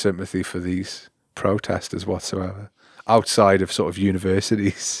no sympathy for these protesters whatsoever, outside of sort of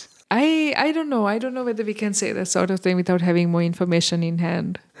universities. I don't know. I don't know whether we can say that sort of thing without having more information in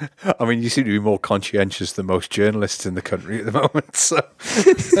hand. You seem to be more conscientious than most journalists in the country at the moment. So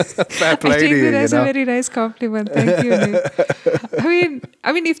fair play to you. I take that as a very nice compliment. Thank you,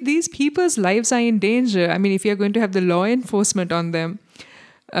 Nick. If these people's lives are in danger, if you're going to have the law enforcement on them,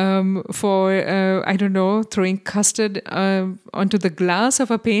 for, I don't know, throwing custard onto the glass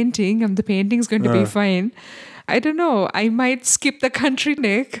of a painting and the painting's going to be fine. I don't know. I might skip the country,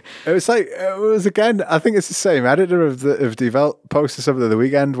 Nick. It was again, I think it's the same editor of Die Welt posted something the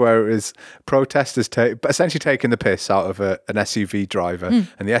weekend where it was protesters essentially taking the piss out of an SUV driver.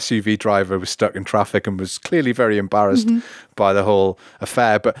 And the SUV driver was stuck in traffic and was clearly very embarrassed by the whole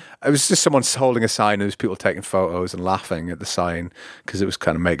affair. But it was just someone holding a sign and there was people taking photos and laughing at the sign because it was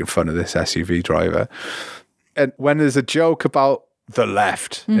kind of making fun of this SUV driver. And when there's a joke about the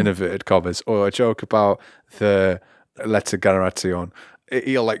left, in inverted commas, or a joke about the Letzte Generation,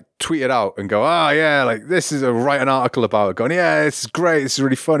 he'll like tweet it out and go, yeah, like this is write an article about it, going, yeah, this is great, this is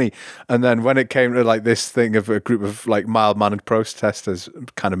really funny. And then when it came to like this thing of a group of like mild-mannered protesters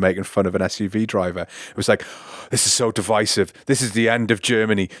kind of making fun of an SUV driver, it was like, this is so divisive. This is the end of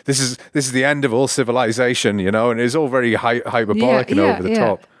Germany. This is the end of all civilization, you know. And it's all very hyperbolic and over the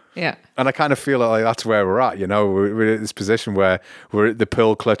top. Yeah. And I kind of feel like that's where we're at, you know. We're at this position where we're at the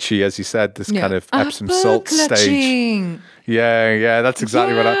pearl clutchy, as you said, this kind of Epsom salt stage. Yeah, that's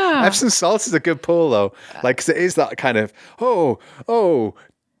exactly what Epsom salt is a good pull, though. Like, 'cause it is that kind of, oh,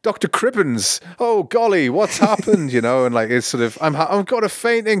 Dr. Cribbins, oh golly, what's happened, you know? And like, it's sort of, I've got a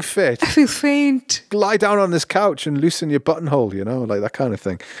fainting fit. I feel faint. Lie down on this couch and loosen your buttonhole, you know, like that kind of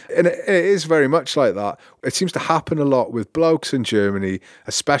thing. And it is very much like that. It seems to happen a lot with blokes in Germany,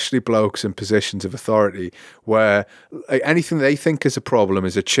 especially blokes in positions of authority, where like, anything they think is a problem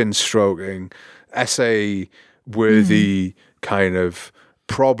is a chin-stroking, essay-worthy kind of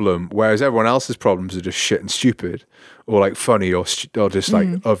problem, whereas everyone else's problems are just shit and stupid, or like funny, or just like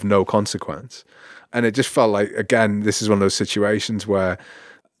of no consequence. And it just felt like, again, this is one of those situations where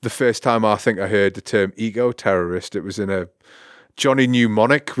the first time I think I heard the term eco-terrorist, it was in a Johnny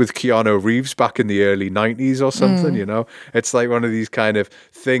Mnemonic with Keanu Reeves back in the early 90s or something, you know? It's like one of these kind of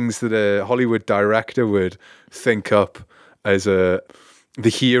things that a Hollywood director would think up as the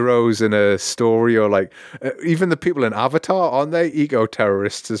heroes in a story, or like even the people in Avatar, aren't they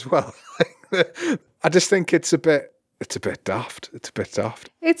eco-terrorists as well? I just think it's a bit daft. It's a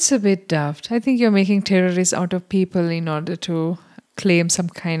bit daft. I think you're making terrorists out of people in order to claim some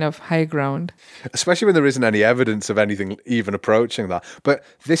kind of high ground. Especially when there isn't any evidence of anything even approaching that. But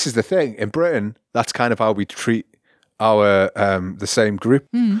this is the thing. In Britain, that's kind of how we treat our the same group.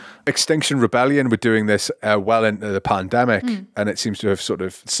 Extinction Rebellion were doing this well into the pandemic, and it seems to have sort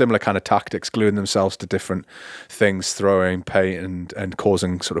of similar kind of tactics, gluing themselves to different things, throwing paint and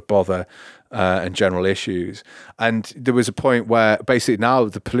causing sort of bother and general issues. And there was a point where basically now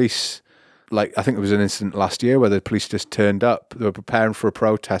the police, like I think there was an incident last year where the police just turned up. They were preparing for a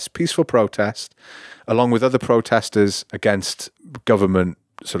protest, peaceful protest, along with other protesters against government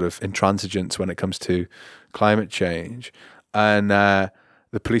sort of intransigence when it comes to climate change. And the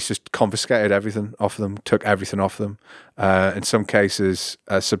police just confiscated everything off them, took everything off them. In some cases,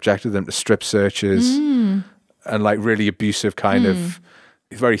 subjected them to strip searches and like really abusive kind of,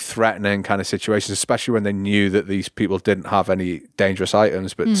 very threatening kind of situations, especially when they knew that these people didn't have any dangerous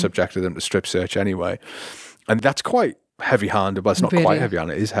items, but subjected them to strip search anyway. And that's quite heavy-handed. Well, it's not quite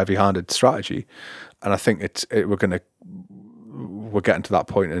heavy-handed. It is heavy-handed strategy. And I think we're getting to that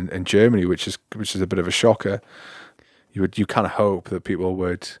point in Germany, which is a bit of a shocker. You kind of hope that people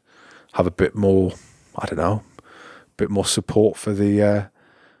would have a bit more, I don't know, a bit more support for the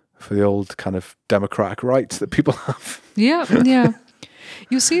old kind of democratic rights that people have. Yeah.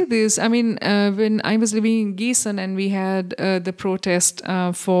 You see this, I mean, when I was living in Gießen and we had the protest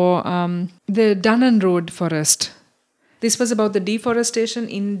for the Dannenrode forest. This was about the deforestation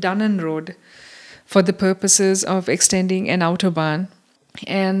in Dannenrode for the purposes of extending an autobahn.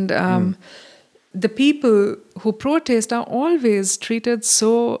 And the people who protest are always treated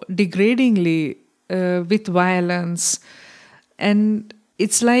so degradingly with violence. And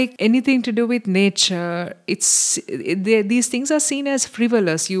it's like anything to do with nature. These things are seen as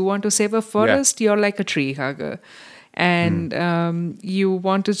frivolous. You want to save a forest, you're like a tree hugger. And you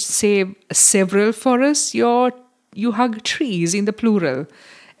want to save several forests, you hug trees in the plural.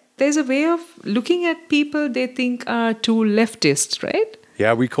 There's a way of looking at people they think are too leftist, right?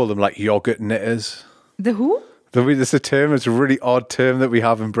 Yeah, we call them like yogurt knitters. The who? There's a term, it's a really odd term that we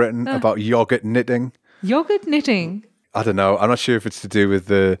have in Britain about yogurt knitting. Yogurt knitting? I don't know. I'm not sure if it's to do with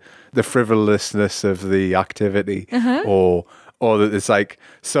the frivolousness of the activity or that it's like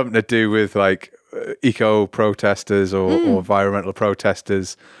something to do with like eco protesters or environmental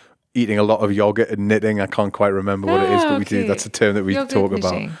protesters eating a lot of yogurt and knitting. I can't quite remember what it is, but we do. That's a term that we yogurt talk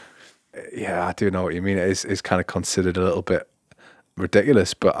knitting. About. Yeah, I do know what you mean. It is kind of considered a little bit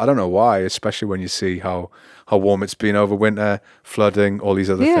ridiculous. But I don't know why, especially when you see how warm it's been over winter, flooding, all these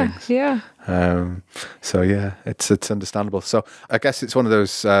other things. Yeah. So yeah, it's understandable. So I guess it's one of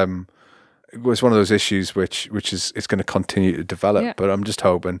those. It was one of those issues which is it's going to continue to develop. Yeah. But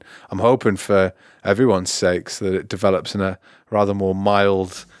I'm hoping for everyone's sakes that it develops in a rather more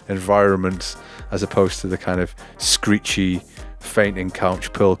mild environment as opposed to the kind of screechy, fainting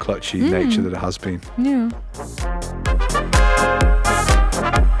couch, pearl clutchy nature that it has been. Yeah.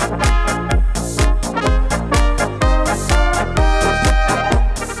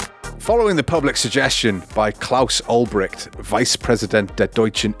 Following the public suggestion by Klaus Olbricht, Vice President der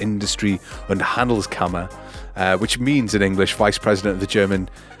Deutschen Industrie- und Handelskammer, which means in English Vice President of the German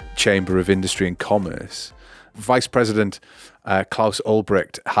Chamber of Industry and Commerce, Vice President Klaus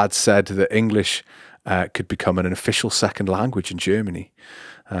Olbricht had said that English could become an official second language in Germany.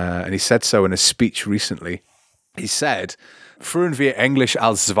 And he said so in a speech recently. He said, "Führen wir Englisch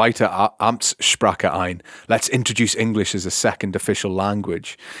als zweite Amtssprache ein. Let's introduce English as a second official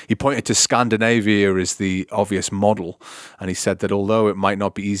language." He pointed to Scandinavia as the obvious model, and he said that although it might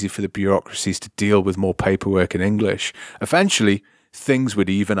not be easy for the bureaucracies to deal with more paperwork in English, eventually things would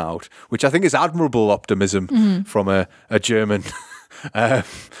even out, which I think is admirable optimism from a German,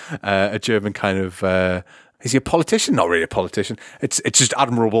 a German kind of. Is he a politician? Not really a politician. It's just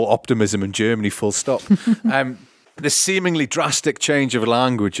admirable optimism in Germany, full stop. The seemingly drastic change of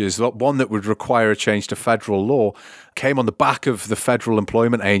languages, one that would require a change to federal law, came on the back of the Federal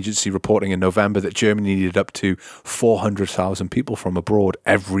Employment Agency reporting in November that Germany needed up to 400,000 people from abroad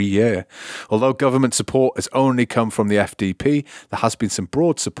every year. Although government support has only come from the FDP, there has been some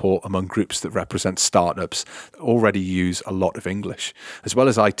broad support among groups that represent startups that already use a lot of English, as well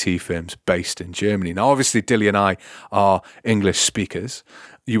as IT firms based in Germany. Now, obviously, Dilly and I are English speakers.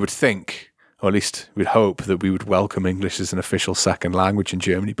 You would think, or at least we'd hope, that we would welcome English as an official second language in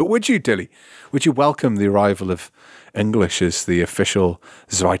Germany. But would you, Dilly? Would you welcome the arrival of English as the official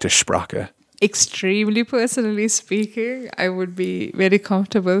zweite Sprache? Extremely personally speaking, I would be very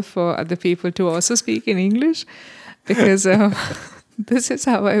comfortable for other people to also speak in English, because this is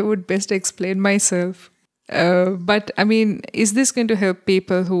how I would best explain myself. But I mean, is this going to help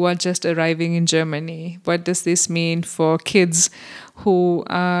people who are just arriving in Germany? What does this mean for kids who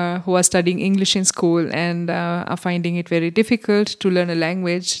are studying English in school and are finding it very difficult to learn a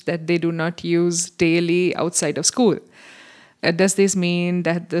language that they do not use daily outside of school? Does this mean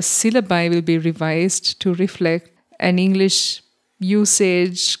that the syllabi will be revised to reflect an English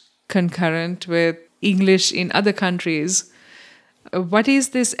usage concurrent with English in other countries? What is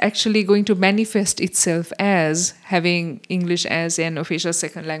this actually going to manifest itself as, having English as an official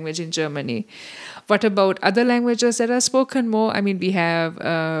second language in Germany? What about other languages that are spoken more? I mean, we have,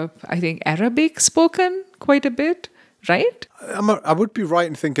 I think, Arabic spoken quite a bit, right? I would be right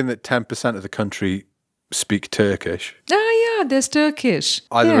in thinking that 10% of the country speak Turkish. Ah, yeah, there's Turkish.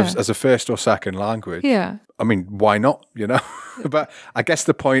 Either as a first or second language. Yeah. I mean, why not, you know? But I guess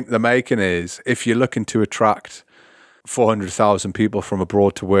the point they're making is, if you're looking to attract 400,000 people from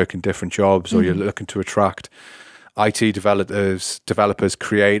abroad to work in different jobs, or you're looking to attract IT developers,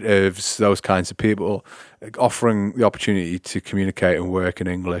 creatives, those kinds of people, offering the opportunity to communicate and work in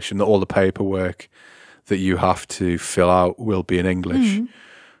English, and all the paperwork that you have to fill out will be in English,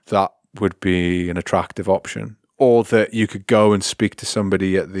 that would be an attractive option. Or that you could go and speak to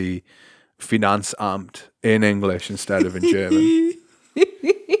somebody at the Finanzamt in English instead of in German.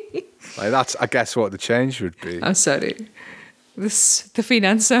 Like, that's, I guess, what the change would be. I'm sorry. The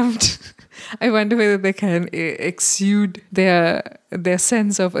Finanzamt, I wonder whether they can exude their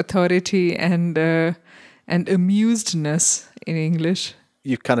sense of authority and amusedness in English.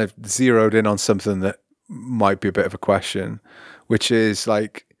 You've kind of zeroed in on something that might be a bit of a question, which is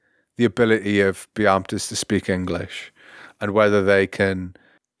like the ability of Beamtes to speak English, and whether they can,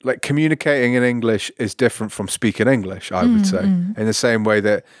 like, communicating in English is different from speaking English, I would say, in the same way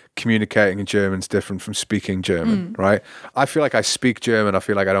that communicating in German is different from speaking German, right? I feel like I speak German. I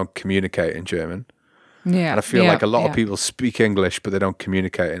feel like I don't communicate in German. Yeah. And I feel like a lot of people speak English, but they don't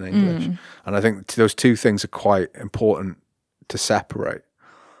communicate in English. And I think those two things are quite important to separate,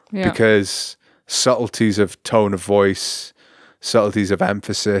 because subtleties of tone of voice, subtleties of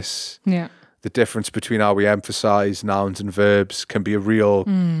emphasis, the difference between how we emphasize nouns and verbs can be a real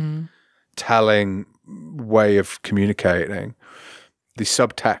telling way of communicating. The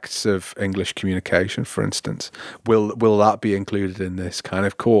subtexts of English communication, for instance, will that be included in this kind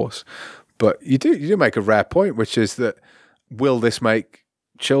of course? But you do make a rare point, which is that, will this make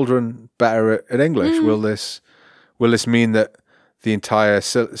children better at English? Will this mean that the entire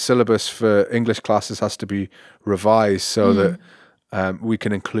syllabus for English classes has to be revised so that we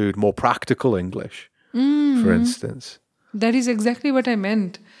can include more practical English, for instance. That is exactly what I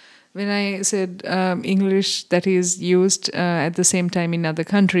meant when I said English that is used at the same time in other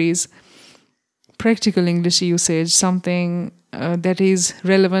countries. Practical English usage, something that is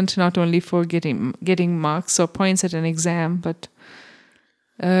relevant not only for getting marks or points at an exam, but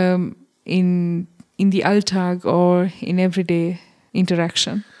in the Alltag or in everyday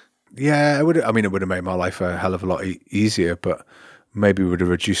interaction. Yeah, it would have made my life a hell of a lot easier, but maybe it would have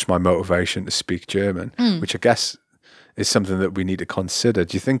reduced my motivation to speak German, which I guess is something that we need to consider.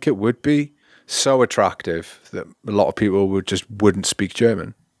 Do you think it would be so attractive that a lot of people wouldn't speak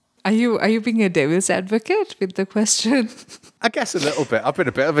German? Are you being a devil's advocate with the question? I guess a little bit. I've been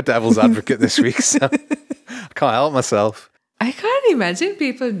a bit of a devil's advocate this week, so I can't help myself. I can't imagine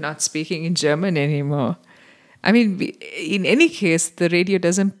people not speaking in German anymore. I mean, in any case, the radio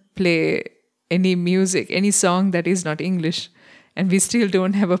doesn't play any music, any song that is not English, and we still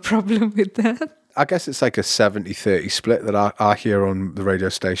don't have a problem with that. I guess it's like a 70-30 split that I hear on the radio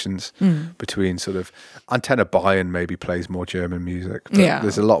stations between sort of Antenne Bayern maybe plays more German music, but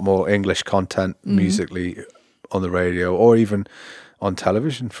there's a lot more English content musically on the radio or even on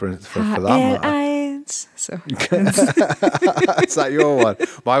television for that matter. So. Is that your one?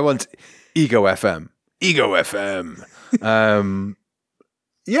 My one's Ego FM. Ego FM.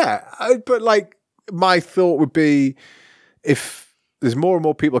 But like my thought would be if there's more and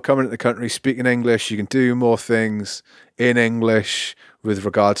more people coming into the country speaking English, you can do more things in English with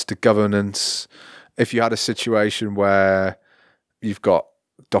regards to governance. If you had a situation where you've got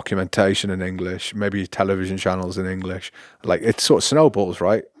documentation in English, maybe television channels in English, like it sort of snowballs,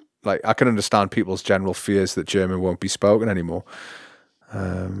 right? Like I can understand people's general fears that German won't be spoken anymore.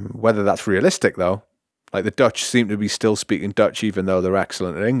 Whether that's realistic though, like the Dutch seem to be still speaking Dutch even though they're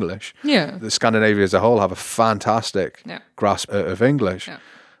excellent at English. Yeah. The Scandinavia as a whole have a fantastic grasp of English. Yeah.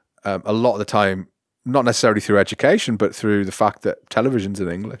 A lot of the time, not necessarily through education, but through the fact that television's in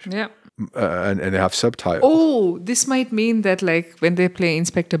English. Yeah. And they have subtitles. Oh, this might mean that like when they play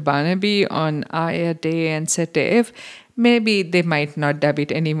Inspector Barnaby on ARD and ZDF, maybe they might not dub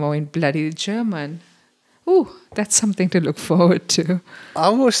it anymore in bloody German. Ooh, that's something to look forward to. I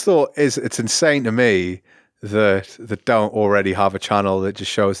always thought it's insane to me that they don't already have a channel that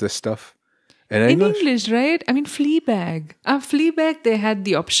just shows this stuff in English. In English, right? I mean, Fleabag. Fleabag, they had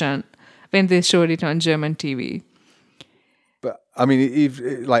the option when they showed it on German TV. But I mean,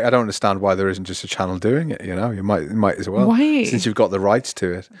 I don't understand why there isn't just a channel doing it. You know, you might as well. Why? Since you've got the rights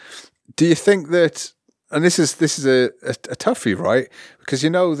to it. Do you think that? And this is a toughie, right? Because you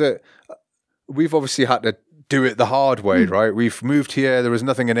know that we've obviously had to do it the hard way, right? We've moved here. There was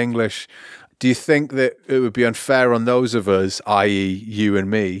nothing in English. Do you think that it would be unfair on those of us, i.e. you and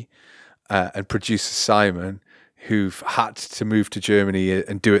me, and producer Simon, who've had to move to Germany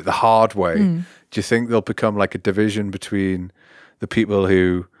and do it the hard way? Do you think there'll become like a division between the people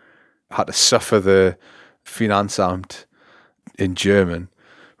who had to suffer the Finanzamt in German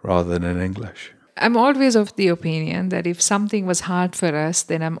rather than in English? I'm always of the opinion that if something was hard for us,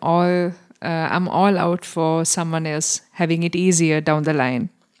 then I'm all out for someone else having it easier down the line.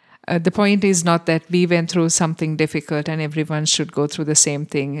 The point is not that we went through something difficult and everyone should go through the same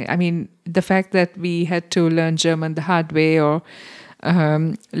thing. I mean, the fact that we had to learn German the hard way or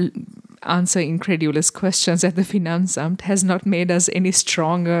answer incredulous questions at the Finanzamt has not made us any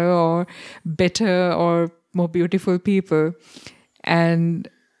stronger or better or more beautiful people. And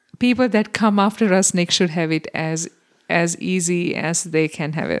people that come after us next should have it as easy as they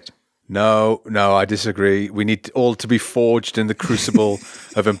can have it. No, I disagree. We need all to be forged in the crucible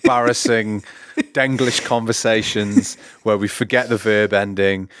of embarrassing Denglish conversations where we forget the verb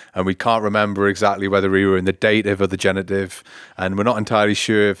ending and we can't remember exactly whether we were in the dative or the genitive, and we're not entirely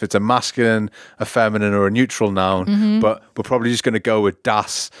sure if it's a masculine, a feminine, or a neutral noun, but we're probably just going to go with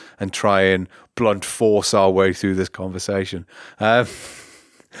das and try and blunt force our way through this conversation. I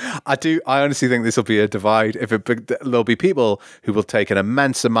honestly think this will be a divide. There'll be people who will take an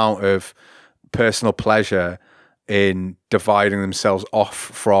immense amount of personal pleasure in dividing themselves off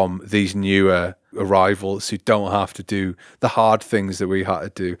from these newer arrivals who don't have to do the hard things that we had to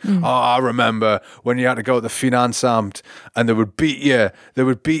do. Oh, I remember when you had to go to the Finanzamt and they would beat you. They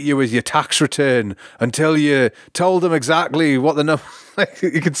would beat you with your tax return until you told them exactly what the number.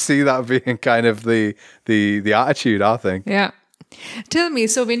 You could see that being kind of the attitude, I think. Yeah. Tell me,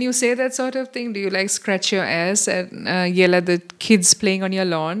 so when you say that sort of thing, do you like scratch your ass and yell at the kids playing on your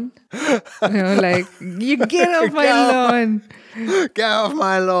lawn? You know, like, you get off my lawn. Get off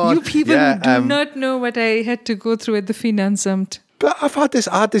my lawn. You people do not know what I had to go through at the Finanzamt. But I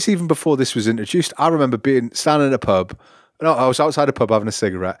had this even before this was introduced. I remember standing in a pub No, I was outside a pub having a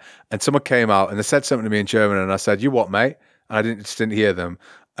cigarette, and someone came out and they said something to me in German, and I said, "You what, mate?" And I just didn't hear them,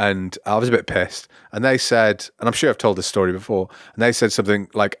 and I was a bit pissed. And they said, and I'm sure I've told this story before, and they said something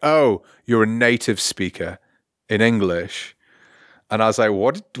like, "Oh, you're a native speaker in English," and I was like,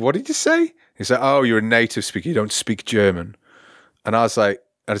 "What did you say?" He said, "Oh, you're a native speaker. You don't speak German." And I was like,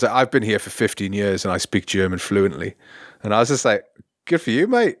 "I've been here for 15 years and I speak German fluently." And I was just like, "Good for you,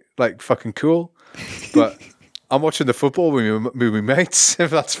 mate. Like, fucking cool." But I'm watching the football with my mates.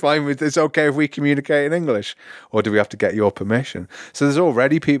 If that's fine it's okay if we communicate in English, or do we have to get your permission? So there's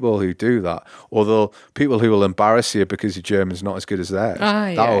already people who do that, or people who will embarrass you because your German's not as good as theirs.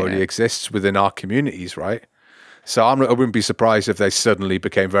 That already exists within our communities, right? So I wouldn't be surprised if they suddenly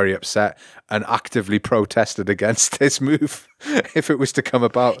became very upset and actively protested against this move if it was to come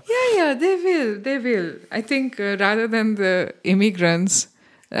about. Yeah, they will. I think rather than the immigrants,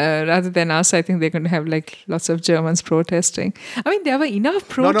 rather than us, I think they're going to have like lots of Germans protesting. I mean, there were enough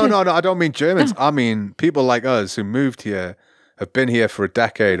protests. No, I don't mean Germans. I mean people like us who moved here, have been here for a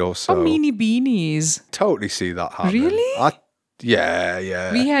decade or so. Oh, meanie beanies. Totally see that happening. Really?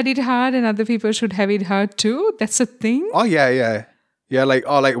 Yeah. We had it hard and other people should have it hard too? That's a thing? Oh, yeah. Yeah, like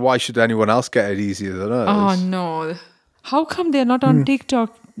why should anyone else get it easier than us? Oh, no. How come they're not on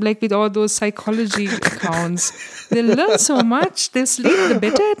TikTok, like with all those psychology accounts? They learn so much. They sleep the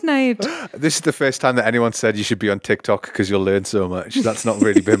better at night. This is the first time that anyone said you should be on TikTok because you'll learn so much. That's not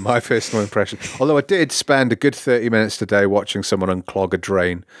really been my personal impression. Although I did spend a good 30 minutes today watching someone unclog a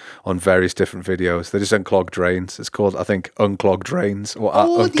drain on various different videos. They just unclog drains. It's called, I think, Unclog Drains. Or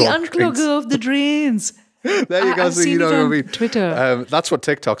the unclogger of the drains. There you go. I've seen it on what I mean. Twitter. That's what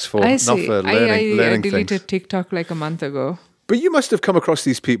TikTok's for, I not see. for learning I deleted things. TikTok like a month ago. But you must have come across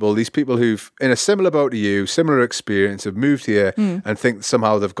these people who've, in a similar boat to you, similar experience, have moved here and think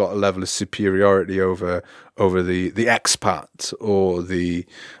somehow they've got a level of superiority over the expats or the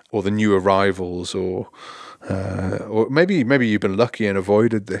new arrivals, or maybe you've been lucky and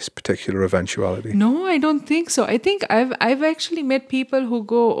avoided this particular eventuality. No, I don't think so. I think I've actually met people who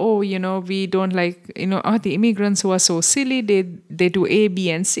go, we don't like, the immigrants who are so silly. They do A, B,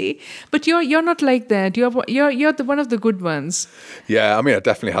 and C. But you're not like that. You're one of the good ones. Yeah, I mean, I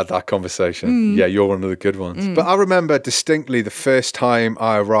definitely had that conversation. Yeah, you're one of the good ones. But I remember distinctly the first time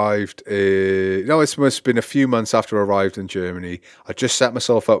I arrived. It must have been a few months after I arrived in Germany. I just set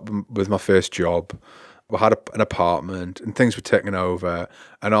myself up with my first job. We had an apartment and things were taken over,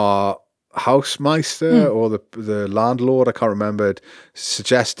 and our housemeister or the landlord, I can't remember,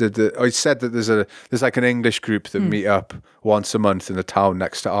 suggested that, or he said that there's like an English group that meet up once a month in the town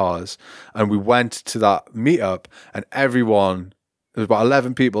next to ours, and we went to that meetup, and everyone, there was about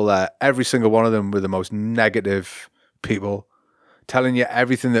 11 people there, every single one of them were the most negative people, telling you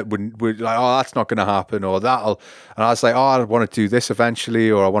everything that would like, oh, that's not going to happen, or that'll. And I was like, oh, I want to do this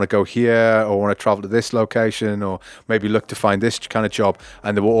eventually, or I want to go here, or I want to travel to this location, or maybe look to find this kind of job.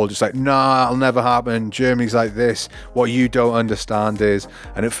 And they were all just like, nah, it'll never happen. Germany's like this. What you don't understand is,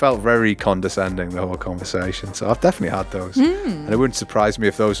 and it felt very condescending, the whole conversation. So I've definitely had those. And it wouldn't surprise me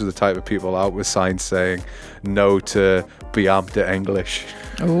if those were the type of people out with signs saying no to Beamte English.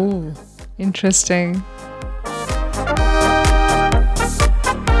 Oh, interesting.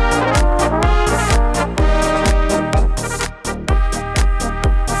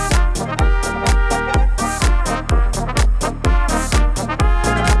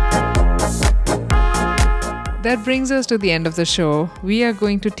 That brings us to the end of the show. We are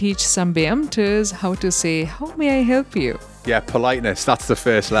going to teach some Beamtes how to say, "How may I help you?" Yeah, politeness. That's the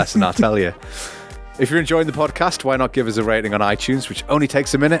first lesson, I'll tell you. If you're enjoying the podcast, why not give us a rating on iTunes, which only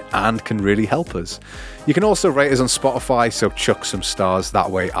takes a minute and can really help us. You can also rate us on Spotify, so chuck some stars that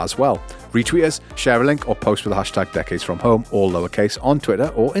way as well. Retweet us, share a link, or post with the hashtag #DecadesFromHome, all lowercase, on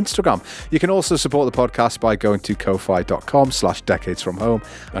Twitter or Instagram. You can also support the podcast by going to ko-fi.com/decadesfromhome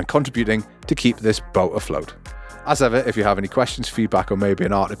and contributing to keep this boat afloat. As ever, if you have any questions, feedback, or maybe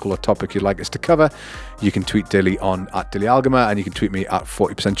an article or topic you'd like us to cover, you can tweet Dilly on @DillyAlgama, and you can tweet me at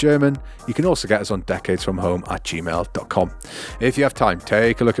 40% German. You can also get us on decadesfromhome@gmail.com. If you have time,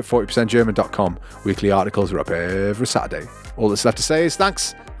 take a look at 40percentgerman.com. Weekly articles are up every Saturday. All that's left to say is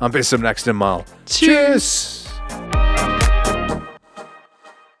thanks, and bis zum nächsten Mal. Cheers!